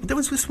there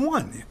was this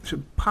one.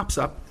 It pops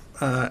up.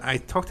 I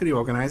talked to the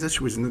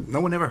organizers.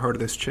 No one ever heard of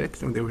this chick.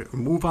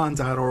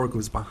 MoveOn.org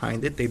was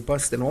behind it. They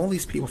busted all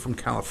these people from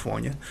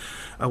California.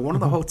 One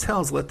of the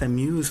hotels let them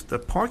use the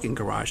parking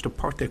garage to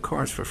park their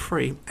cars for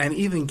free, and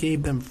even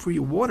gave them free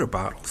water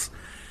bottles.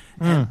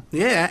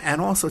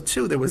 And also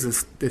too, there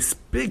was this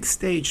big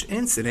staged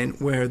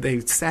incident where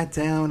they sat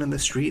down in the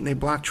street and they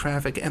blocked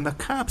traffic, and the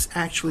cops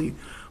actually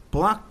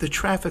blocked the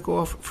traffic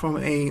off from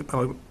a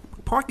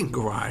parking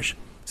garage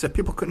so that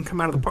people couldn't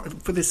come out of the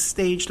park for this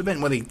staged event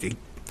where they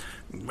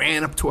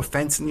ran up to a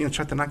fence and, you know,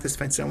 tried to knock this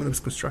fence down when there was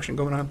construction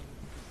going on.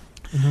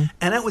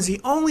 And that was the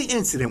only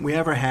incident we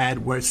ever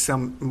had where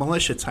some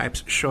militia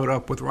types showed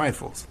up with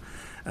rifles.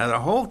 The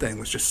whole thing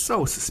was just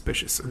so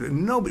suspicious.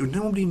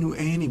 Nobody knew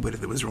anybody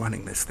that was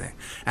running this thing.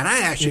 And I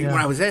actually, when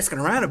I was asking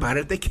around about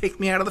it, they kicked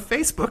me out of the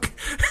Facebook.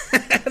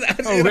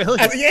 Oh, really?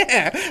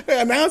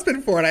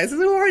 Announcement for it. I said,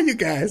 who are you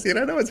guys? You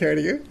know, no one's heard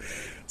of you.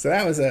 So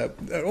that was I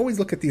always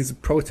look at these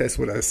protests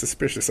with a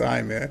suspicious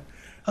eye, man.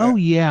 Oh,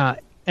 yeah.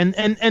 And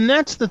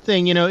that's the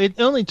thing, you know, it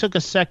only took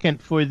a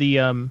second for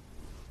the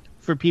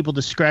for people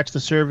to scratch the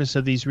surface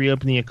of these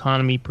reopen the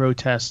economy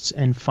protests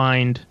and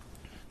find,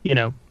 you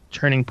know,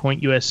 Turning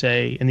Point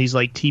USA and these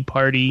like Tea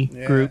Party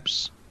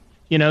groups,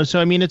 you know. So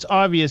I mean, it's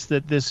obvious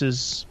that this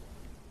is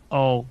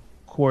all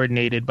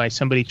coordinated by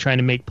somebody trying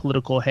to make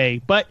political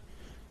hay, but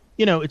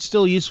you know, it's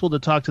still useful to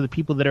talk to the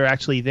people that are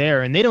actually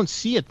there, and they don't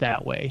see it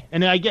that way.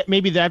 And I get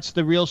maybe that's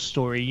the real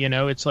story, you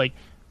know. It's like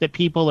that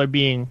people are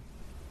being,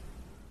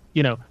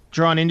 you know,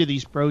 drawn into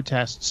these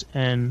protests,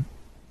 and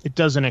it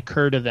doesn't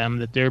occur to them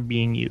that they're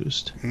being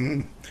used.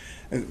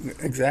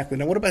 Exactly.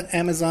 Now, what about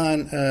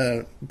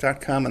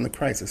Amazon.com and the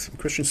crisis?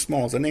 Christian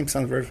Smalls. That name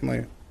sounds very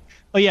familiar.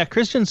 Oh, yeah,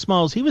 Christian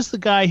Smalls. He was the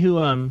guy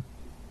who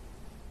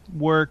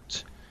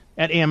worked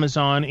at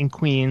Amazon in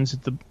Queens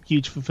at the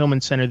huge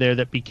fulfillment center there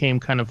that became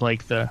kind of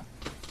like an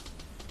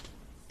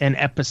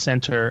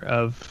epicenter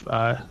of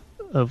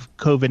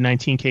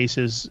COVID-19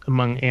 cases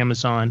among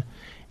Amazon,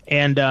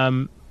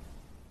 and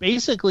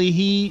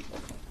basically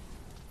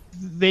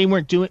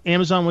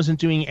Amazon wasn't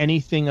doing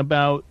anything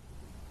about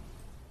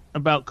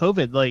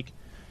COVID. Like,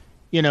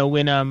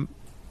 when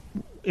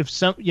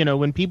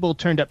when people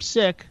turned up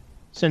sick,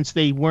 since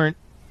they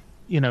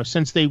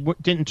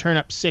didn't turn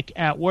up sick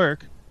at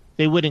work,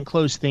 they wouldn't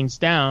close things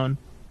down,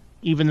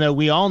 even though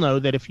we all know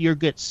that if you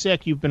get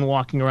sick, you've been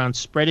walking around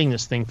spreading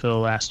this thing for the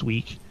last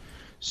week.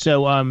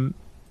 So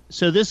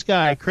this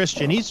guy,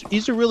 Christian,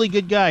 he's a really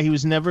good guy. He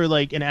was never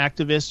like an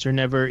activist or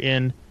never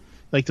in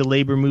like the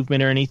labor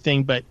movement or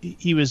anything, but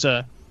he was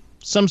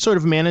some sort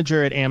of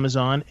manager at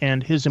Amazon,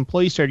 and his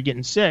employees started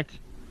getting sick.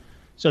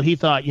 So he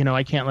thought,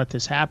 I can't let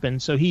this happen.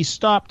 So he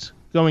stopped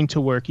going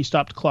to work. He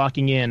stopped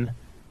clocking in.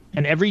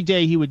 And every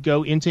day he would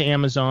go into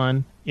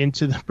Amazon,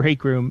 into the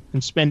break room,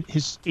 and spend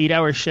his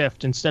 8-hour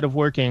shift instead of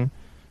working,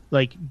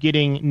 like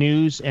getting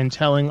news and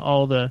telling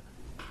all the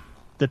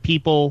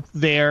people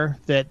there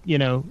that,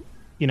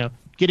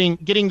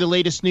 getting the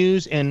latest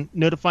news and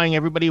notifying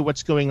everybody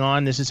what's going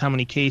on. This is how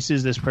many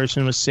cases. This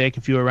person was sick.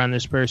 If you were around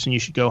this person, you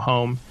should go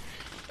home.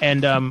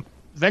 And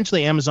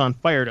eventually Amazon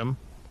fired him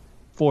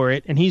for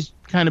it. And he's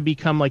kind of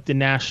become like the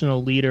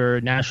national leader,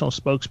 national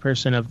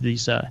spokesperson of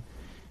these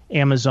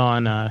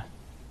Amazon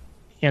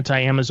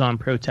anti-Amazon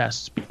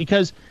protests,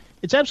 because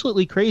it's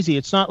absolutely crazy.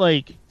 It's not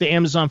like the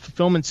Amazon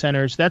fulfillment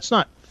centers. That's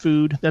not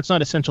food. That's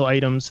not essential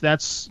items.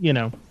 That's,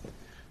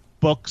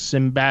 books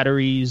and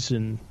batteries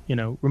and,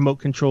 remote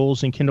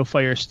controls and Kindle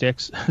Fire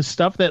sticks,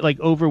 stuff that like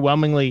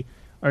overwhelmingly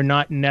are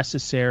not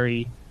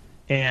necessary.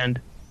 And,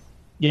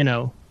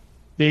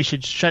 they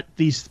should shut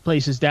these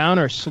places down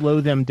or slow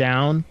them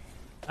down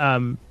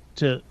so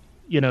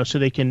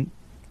they can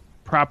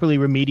properly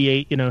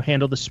remediate,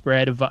 handle the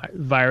spread of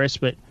virus.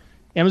 But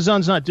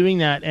Amazon's not doing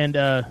that, and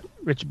Jeff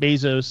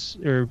Bezos,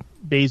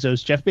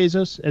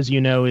 as you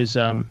know, is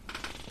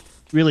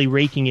really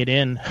raking it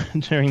in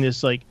during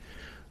this like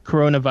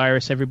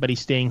coronavirus, everybody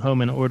staying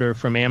home in order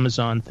from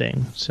Amazon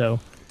thing. So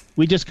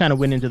we just kind of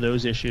went into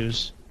those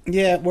issues.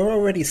 Yeah, we're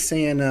already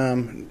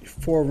seeing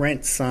for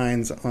rent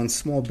signs on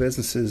small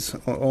businesses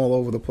all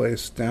over the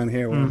place down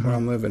here where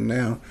I'm living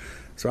now.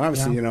 So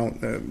obviously,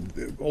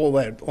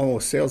 all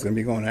sales going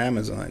to be going to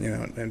Amazon,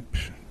 and.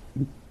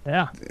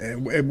 Yeah,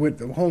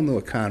 with a whole new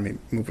economy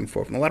moving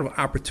forward, and a lot of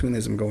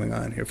opportunism going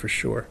on here for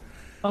sure.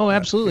 Oh,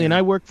 absolutely. And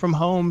I work from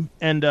home,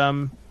 and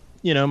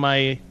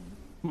my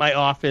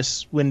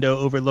office window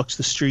overlooks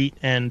the street,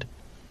 and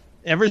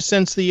ever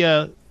since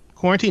the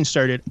quarantine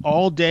started,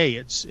 all day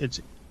it's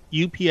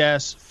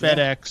UPS,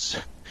 FedEx,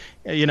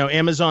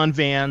 Amazon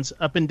vans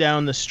up and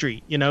down the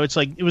street. It's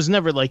like it was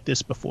never like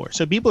this before.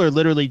 So people are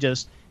literally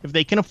just, if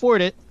they can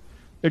afford it,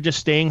 they're just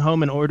staying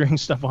home and ordering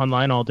stuff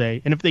online all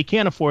day, and if they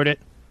can't afford it,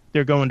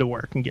 they're going to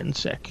work and getting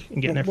sick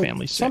and getting their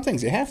family sick. Some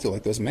things you have to,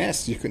 like those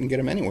masks, you couldn't get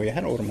them anywhere. You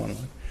had to order them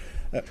online.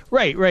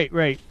 Right.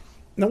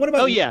 Now, what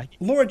about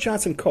Laura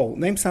Johnson Cole?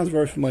 Name sounds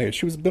very familiar.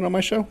 She was been on my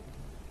show?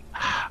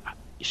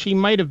 She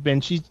might have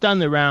been. She's done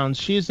the rounds.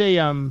 She's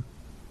a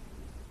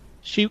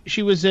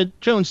she was at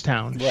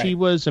Jonestown. Right. She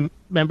was a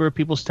member of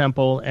People's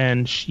Temple,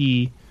 and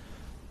she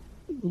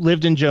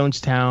lived in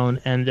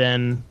Jonestown and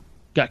then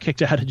got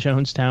kicked out of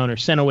Jonestown or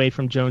sent away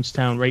from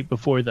Jonestown right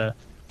before the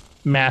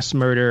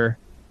massacre,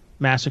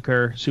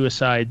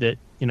 suicide that,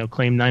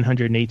 claimed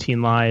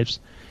 918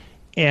 lives.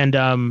 And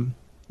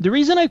the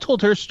reason I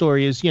told her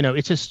story is,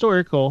 it's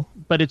historical,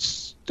 but it's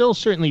still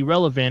certainly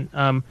relevant.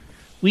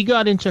 We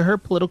got into her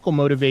political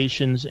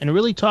motivations and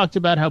really talked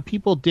about how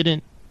people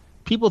think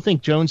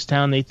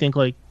Jonestown, they think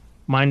like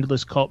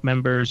mindless cult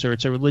members, or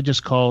it's a religious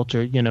cult,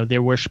 or,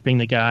 they're worshiping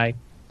the guy.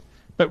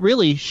 But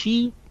really,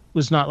 she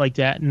was not like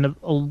that. And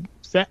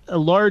a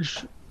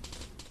large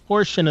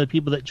portion of the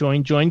people that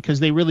joined because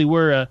they really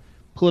were a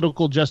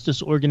political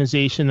justice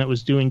organization that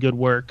was doing good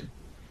work,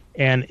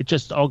 and it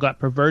just all got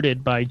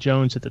perverted by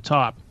Jones at the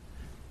top,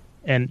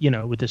 and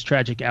with this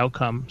tragic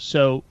outcome.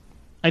 So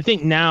I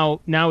think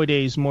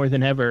nowadays more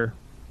than ever,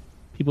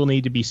 people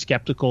need to be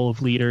skeptical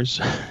of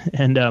leaders,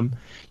 and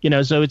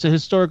so it's a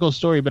historical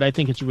story, but I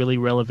think it's really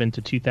relevant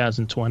to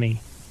 2020.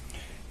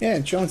 Yeah,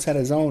 Jones had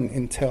his own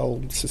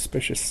intel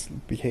suspicious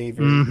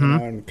behavior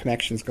and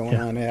connections going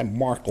on there.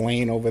 Mark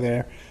Lane over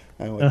there.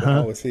 What the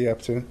hell was he up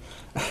to?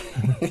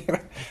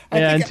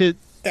 I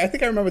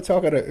think I remember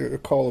talking to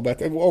Cole about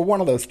that, or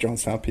one of those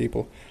Jonestown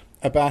people,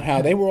 about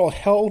how they were all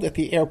held at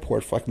the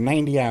airport for like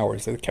 90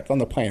 hours. They kept on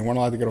the plane, weren't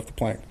allowed to get off the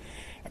plane.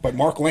 But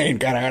Mark Lane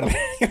got out of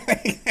there.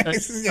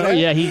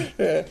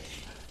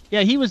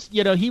 He was.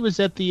 He was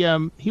at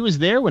the. He was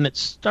there when it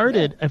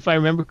started, if I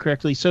remember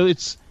correctly. So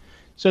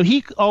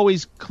he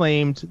always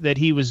claimed that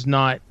he was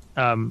not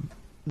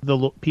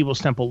the People's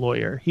Temple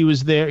lawyer. He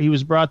was there. He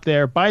was brought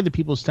there by the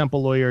People's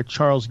Temple lawyer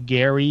Charles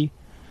Gary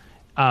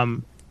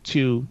to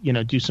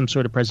do some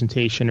sort of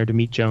presentation or to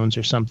meet Jones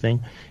or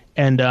something.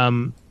 And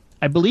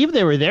I believe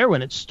they were there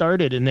when it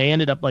started, and they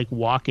ended up like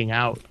walking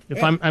out.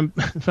 If I'm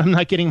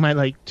not getting my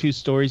like two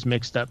stories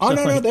mixed up. Oh,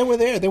 no, they were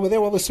there. They were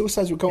there while the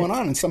suicides were going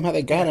on, and somehow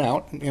they got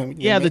out.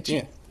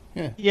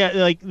 Yeah.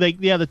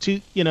 The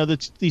two,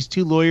 these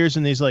two lawyers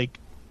in these like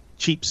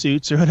cheap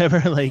suits or whatever,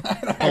 like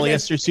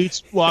polyester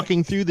suits,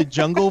 walking through the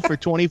jungle for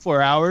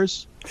 24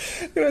 hours.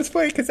 It's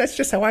funny because that's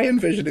just how I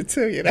envision it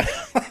too.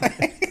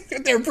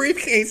 Their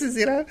briefcases.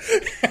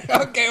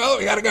 Okay, well,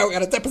 we gotta go. We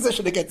got a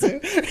deposition to get to. You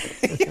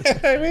know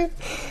what I mean?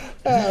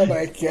 Oh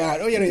my God!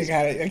 Oh, you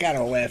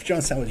gotta laugh.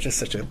 Jonestown was just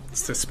such a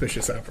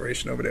suspicious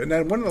operation over there. And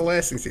then one of the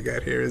last things you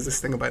got here is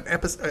this thing about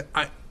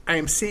I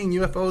am seeing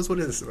UFOs. What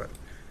is this about?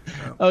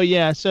 Oh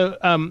yeah, so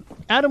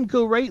Adam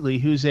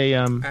Gorightly, who's a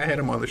I had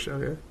him on the show.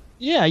 Yeah.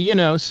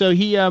 Yeah, so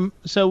he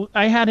so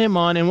I had him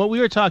on, and what we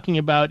were talking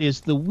about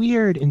is the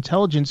weird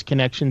intelligence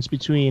connections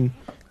between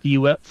the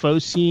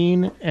UFO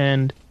scene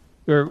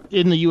or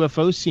in the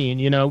UFO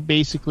scene,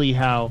 basically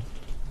how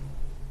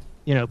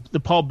the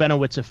Paul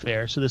Benowitz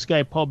affair. So this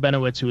guy Paul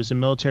Benowitz, who was a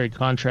military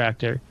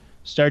contractor,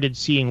 started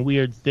seeing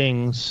weird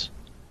things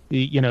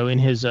in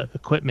his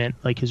equipment,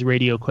 like his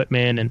radio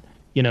equipment, and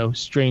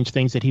strange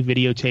things that he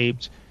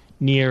videotaped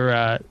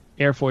near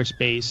Air Force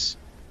Base,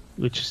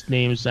 which is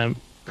named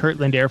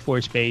Kirtland Air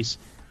Force Base,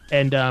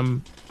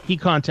 and he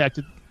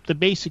contacted the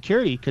base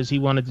security because he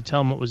wanted to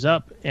tell him what was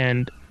up.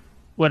 And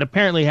what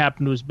apparently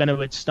happened was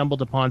Benowitz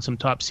stumbled upon some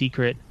top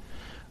secret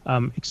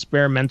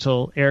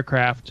experimental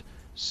aircraft.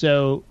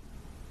 So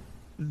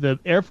the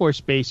Air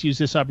Force Base used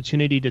this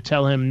opportunity to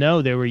tell him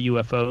no, there were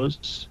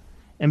UFOs.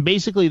 And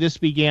basically this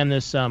began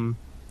this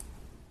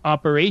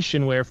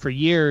operation where for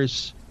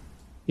years,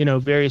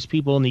 various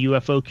people in the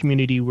UFO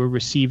community were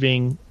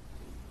receiving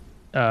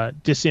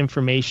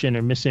disinformation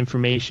or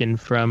misinformation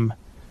from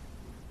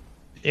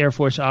Air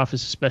Force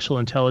Office of Special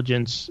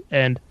Intelligence.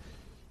 And,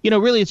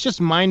 really it's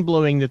just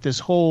mind-blowing that this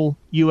whole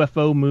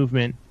UFO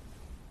movement,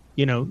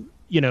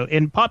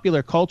 in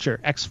popular culture,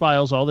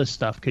 X-Files, all this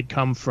stuff could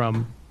come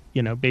from,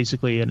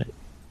 basically an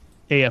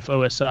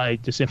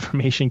AFOSI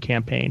disinformation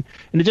campaign.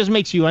 And it just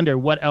makes you wonder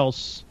what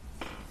else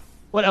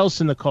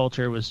in the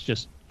culture was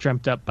just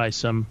dreamt up by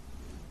some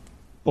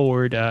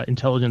bored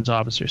intelligence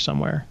officer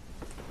somewhere.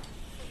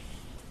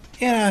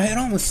 Yeah, it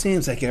almost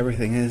seems like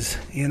everything is,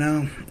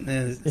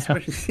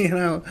 especially,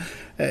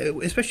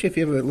 especially if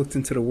you ever looked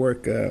into the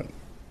work,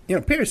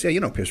 Pierce,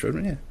 Pierce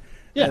Rodman,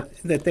 yeah.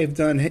 That they've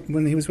done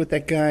when he was with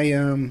that guy,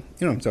 what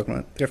I'm talking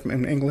about, they're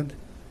from England.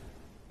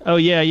 Oh,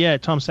 yeah,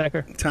 Tom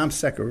Secker. Tom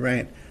Secker,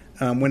 right.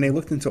 When they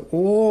looked into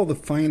all the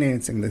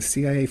financing, the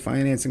CIA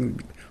financing,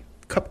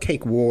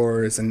 Cupcake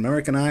Wars and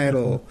American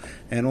Idol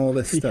and all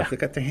this stuff, they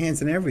got their hands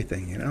in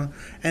everything,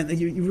 And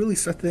you really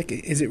start to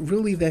think, is it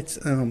really that...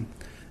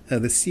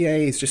 the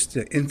CIA is just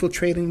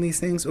infiltrating these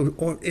things,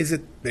 or is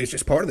it's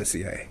just part of the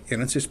CIA?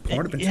 It's just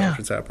part of the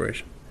intelligence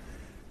operation.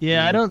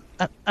 Yeah, I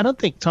don't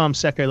think Tom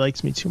Secker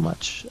likes me too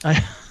much.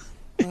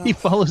 He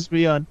follows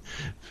me on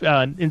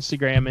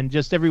Instagram, and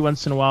just every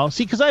once in a while,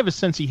 because I have a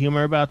sense of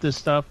humor about this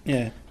stuff.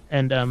 Yeah,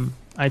 and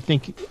I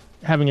think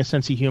having a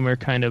sense of humor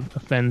kind of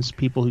offends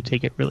people who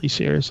take it really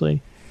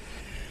seriously.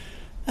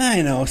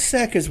 I know.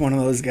 Secker's one of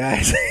those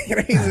guys.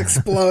 He's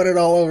exploded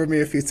all over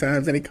me a few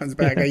times, and he comes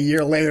back a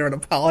year later and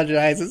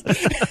apologizes.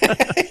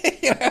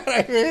 You know what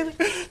I mean?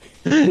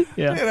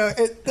 Yeah.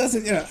 It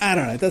doesn't. I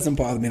don't know. It doesn't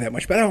bother me that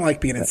much, but I don't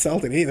like being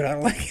insulted either. I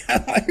don't like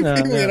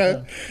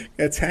people,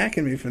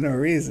 attacking me for no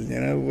reason.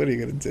 What are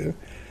you going to do?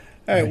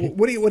 All right. Right.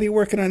 What are you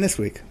working on this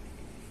week?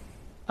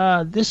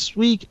 This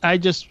week, I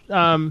just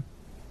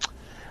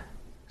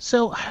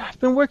so I've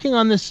been working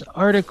on this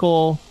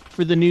article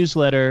for the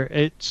newsletter.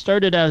 It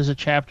started as a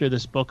chapter of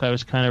this book I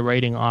was kind of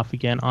writing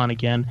on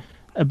again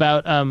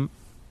about how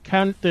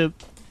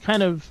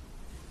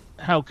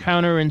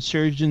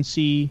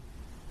counterinsurgency,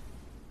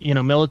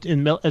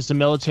 as a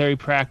military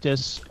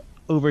practice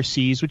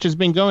overseas, which has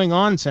been going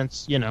on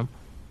since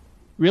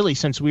really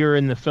since we were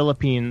in the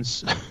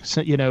Philippines,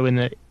 in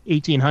the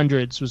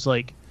 1800s, was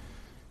like,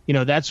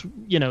 that's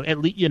at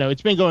least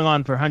it's been going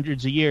on for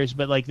hundreds of years,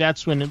 but like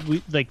that's when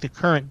the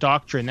current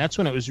doctrine, that's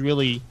when it was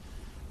really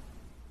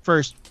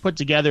first put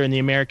together in the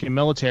American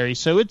military.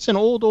 So it's an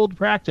old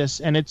practice,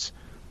 and it's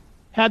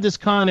had this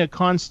kind of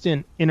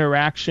constant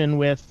interaction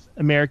with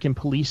American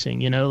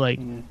policing,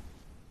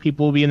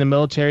 people will be in the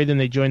military, then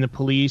they join the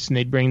police, and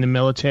they'd bring the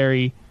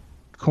military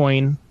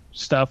coin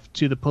stuff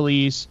to the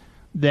police.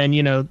 Then,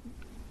 the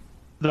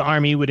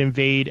army would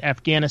invade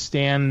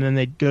Afghanistan, and then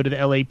they'd go to the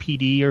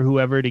LAPD or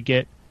whoever to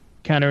get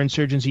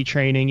counterinsurgency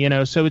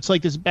training, so it's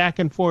like this back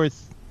and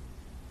forth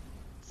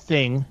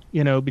thing,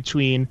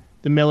 between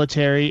the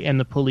military and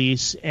the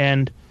police.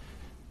 And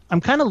I'm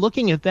kind of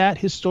looking at that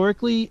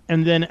historically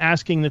and then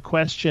asking the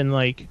question,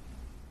 like,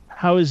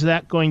 how is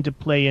that going to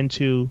play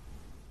into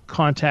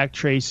contact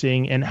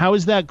tracing, and how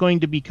is that going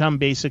to become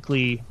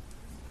basically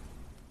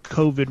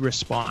COVID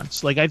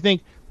response? Like, I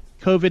think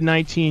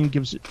COVID-19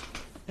 gives,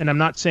 and I'm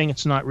not saying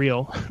it's not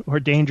real or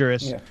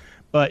dangerous,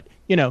 but,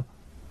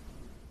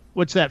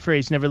 what's that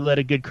phrase? Never let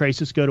a good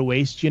crisis go to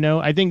waste.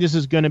 I think this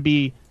is going to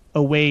be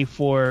a way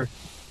for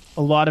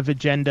a lot of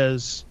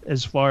agendas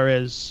as far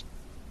as,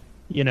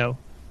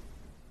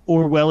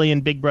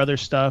 Orwellian Big Brother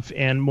stuff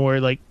and more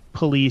like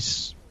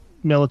police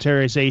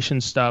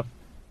militarization stuff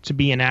to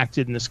be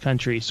enacted in this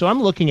country. So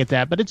I'm looking at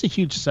that, but it's a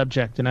huge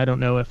subject, and I don't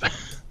know if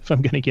if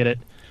I'm going to get it.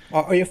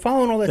 Are you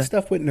following all that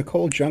stuff with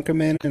Nicole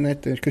Junkerman and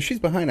that? Because she's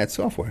behind that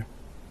software.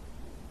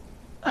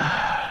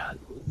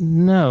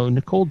 No,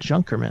 Nicole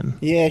Junkerman.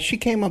 Yeah, she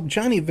came up.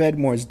 Johnny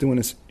Vedmore's doing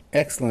this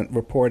excellent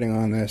reporting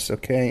on this,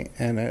 okay?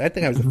 And I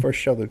think that was the first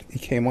show that he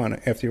came on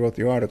after he wrote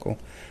the article,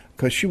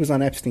 because she was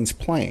on Epstein's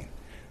plane.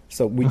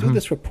 So we do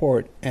this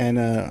report, and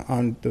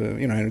on the,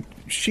 and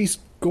she's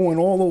going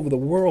all over the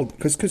world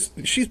because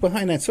she's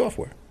behind that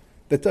software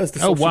that does the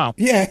social. Oh, wow.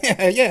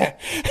 Yeah.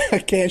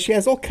 Okay, she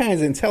has all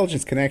kinds of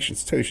intelligence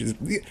connections too.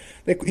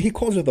 He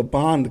calls her the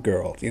Bond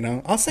girl.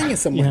 I'll send you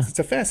some links. It's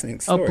a fascinating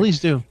story. Oh, please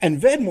do. And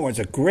Vedmore's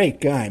a great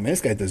guy, man.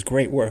 This guy does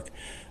great work.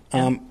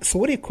 So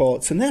what do you call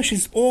it? So now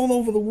she's all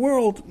over the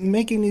world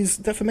making these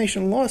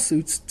defamation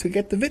lawsuits to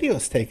get the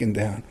videos taken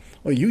down.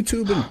 Or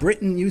YouTube in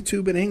Britain,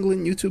 YouTube in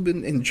England, YouTube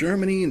in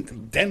Germany,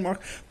 and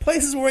Denmark,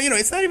 places where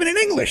it's not even in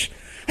English.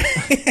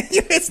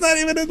 It's not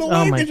even in the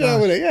language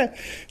over there. Yeah.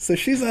 So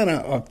she's on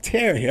a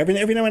tear here.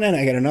 Every now and then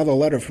I get another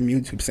letter from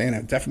YouTube saying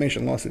a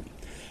defamation lawsuit.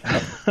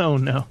 Oh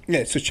no.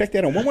 Yeah. So check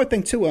that out. One more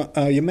thing too.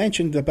 You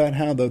mentioned about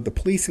how the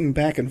policing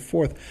back and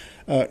forth.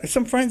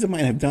 Some friends of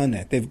mine have done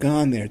that. They've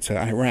gone there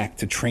to Iraq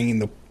to train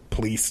the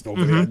police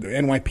over there, the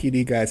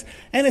NYPD guys,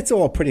 and it's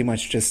all pretty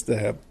much just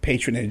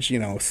patronage,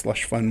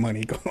 slush fund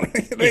money going.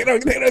 They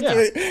don't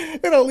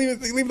leave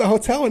the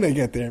hotel when they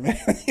get there, man.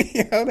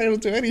 They don't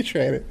do any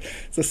training.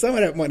 So some of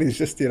that money is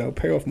just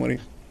payoff money.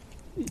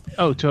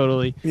 Oh,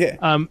 totally. Yeah.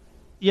 I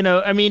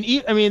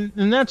mean,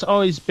 and that's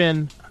always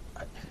been.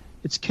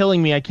 It's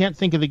killing me. I can't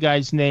think of the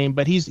guy's name,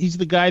 but he's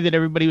the guy that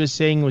everybody was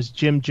saying was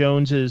Jim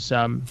Jones's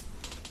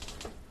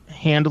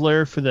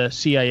handler for the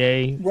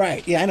CIA.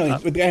 Right. Yeah, I know.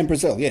 The guy in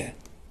Brazil. Yeah.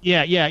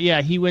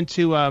 Yeah. He went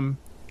to,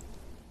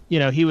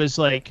 he was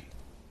like,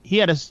 he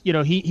had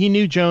he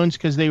knew Jones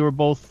because they were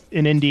both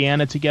in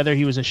Indiana together.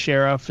 He was a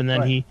sheriff, and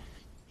then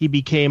he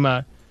became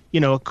a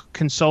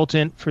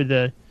consultant for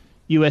the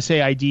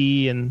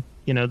USAID and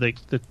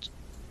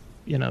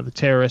the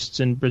terrorists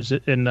in Brazil,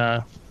 in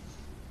the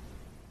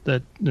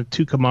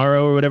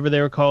Tucumaro or whatever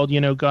they were called.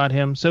 Got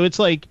him. So it's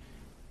like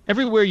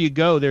everywhere you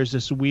go, there's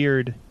this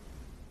weird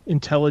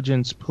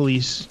intelligence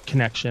police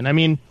connection. I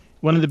mean,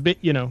 one of the bit,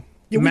 we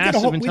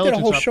did a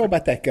whole show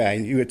about that guy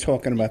you were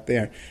talking about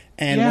there.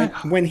 And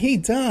when he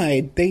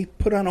died, they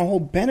put on a whole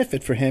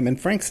benefit for him, and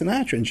Frank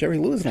Sinatra and Jerry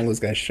Lewis and all those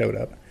guys showed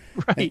up.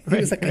 He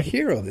was like a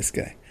hero, this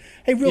guy.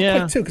 Hey, real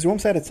quick, too, because we're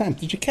almost out of time.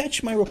 Did you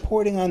catch my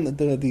reporting on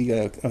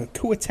the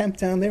coup attempt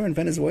down there in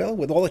Venezuela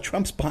with all of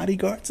Trump's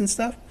bodyguards and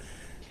stuff?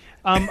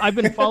 I've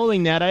been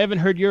following that. I haven't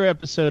heard your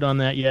episode on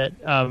that yet.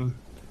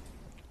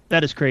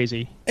 That is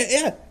crazy.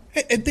 Yeah.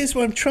 This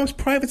one of Trump's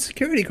private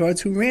security guards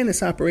who ran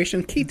this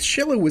operation. Keith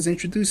Schiller was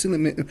introducing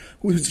them,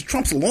 who was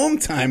Trump's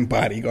longtime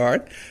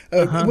bodyguard,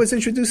 was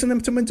introducing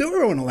them to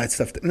Maduro and all that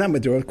stuff. Not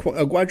Maduro,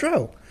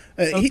 Guaidó.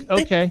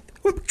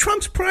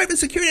 Trump's private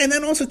security, and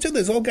then also too,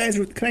 there's all guys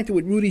connected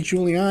with Rudy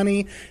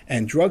Giuliani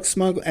and drug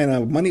smuggling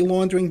and money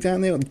laundering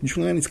down there.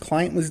 Giuliani's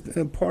client was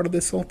part of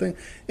this whole thing.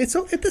 This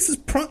is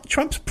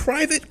Trump's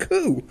private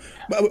coup,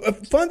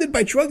 funded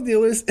by drug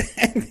dealers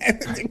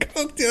and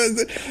coke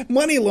dealers,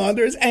 money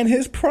launderers, and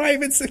his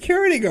private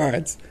security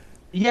guards.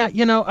 Yeah,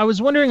 I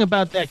was wondering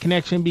about that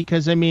connection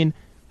because I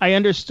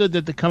understood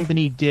that the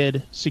company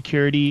did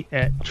security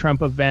at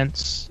Trump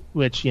events,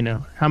 which,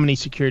 how many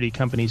security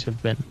companies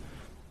have been,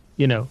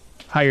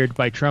 hired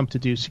by Trump to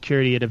do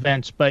security at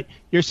events. But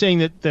you're saying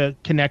that the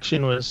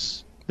connection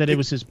was that it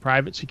was his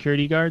private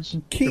security guards?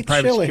 Keith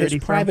Schiller, his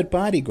private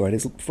bodyguard,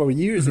 for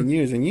years and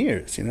years and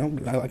years.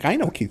 Like I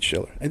know Keith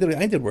Schiller. I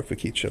did work for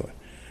Keith Schiller.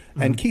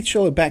 And Keith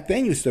Schiller back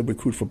then used to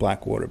recruit for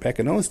Blackwater back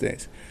in those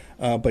days.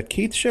 But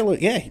Keith Schiller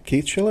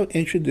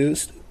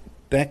introduced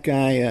that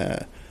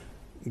guy,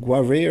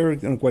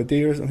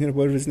 Guadir,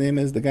 whatever his name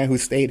is, the guy who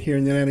stayed here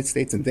in the United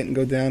States and didn't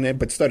go down there,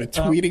 but started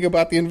tweeting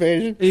about the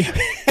invasion.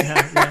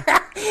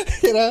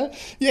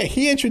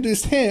 He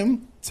introduced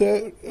him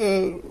to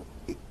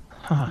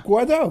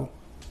Guaidó.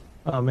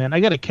 Oh man,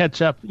 I got to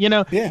catch up.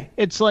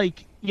 It's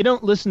like you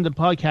don't listen to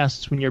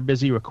podcasts when you're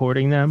busy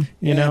recording them.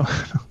 You know,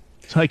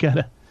 so I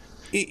gotta.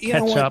 You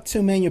know what,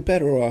 too, man, you're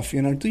better off,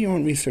 do your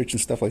own research and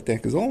stuff like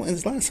that, because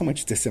there's so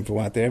much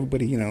disinfo out there.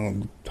 Everybody,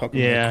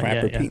 talking about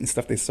crap, repeating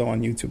stuff they saw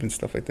on YouTube and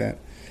stuff like that.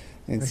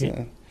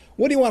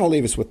 What do you want to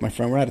leave us with, my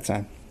friend? We're out of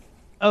time.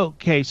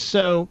 Okay,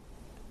 so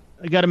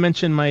I got to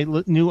mention my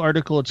new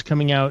article. It's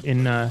coming out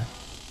in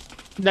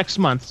next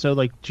month, so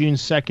like June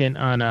 2nd,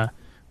 on a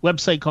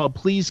website called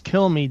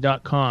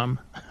pleasekillme.com,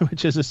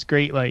 which is this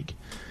great, kind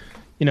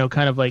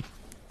of like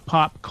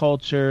pop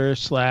culture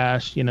 /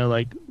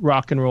 like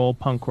rock and roll,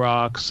 punk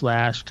rock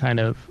 / kind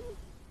of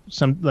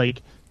some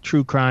like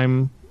true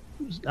crime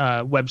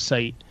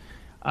website.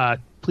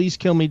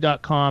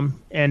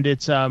 Pleasekillme.com, and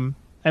it's I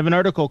have an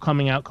article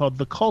coming out called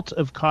The Cult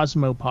of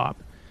Cosmopop.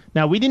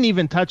 Now, we didn't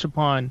even touch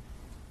upon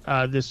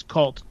this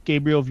cult,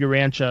 Gabriel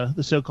Virancha,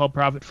 the so-called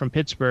prophet from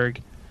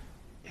Pittsburgh,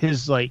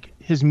 his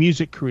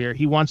music career.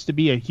 He wants to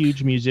be a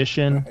huge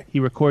musician. He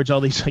records all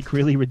these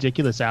really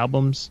ridiculous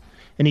albums.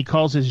 and he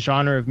calls his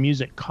genre of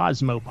music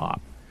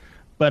Cosmopop.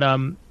 But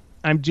I'm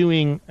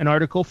doing an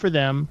article for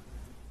them,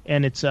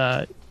 and it's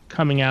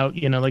coming out,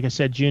 like I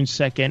said, June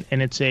 2nd,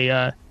 and it's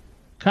a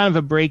kind of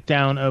a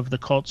breakdown of the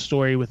cult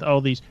story with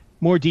all these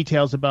more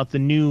details about the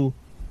new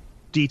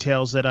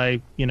details that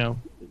I,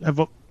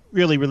 have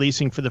really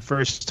releasing for the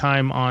first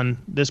time on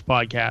this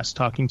podcast,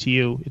 talking to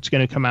you. It's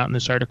going to come out in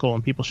this article,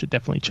 and people should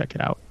definitely check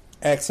it out.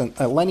 Excellent.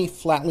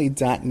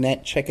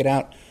 LennyFlatley.net. Check it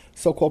out.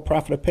 So-Called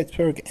Prophet of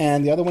Pittsburgh.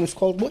 And the other one is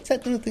called, what's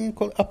that thing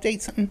called?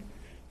 Update something?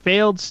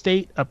 Failed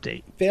State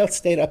Update. Failed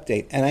State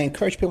Update. And I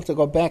encourage people to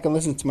go back and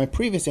listen to my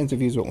previous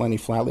interviews with Lenny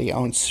Flatley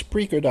on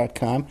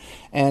Spreaker.com.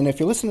 And if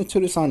you're listening to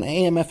this on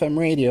AM/FM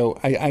radio,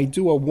 I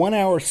do a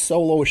 1-hour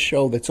solo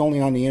show that's only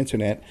on the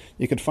internet.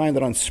 You can find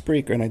it on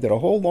Spreaker. And I did a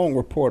whole long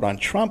report on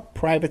Trump,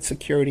 private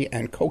security,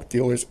 and coke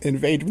dealers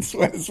invading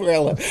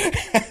Venezuela.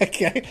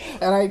 Okay?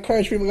 And I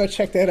encourage people to go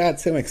check that out,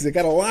 too, because it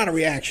got a lot of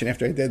reaction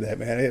after I did that,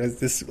 man. It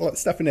was this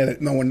stuff in there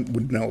that no one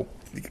would know,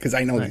 because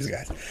I know these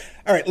guys.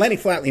 All right, Lenny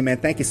Flatley, man,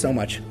 thank you so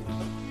much.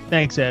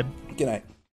 Thanks, Ed. Good night.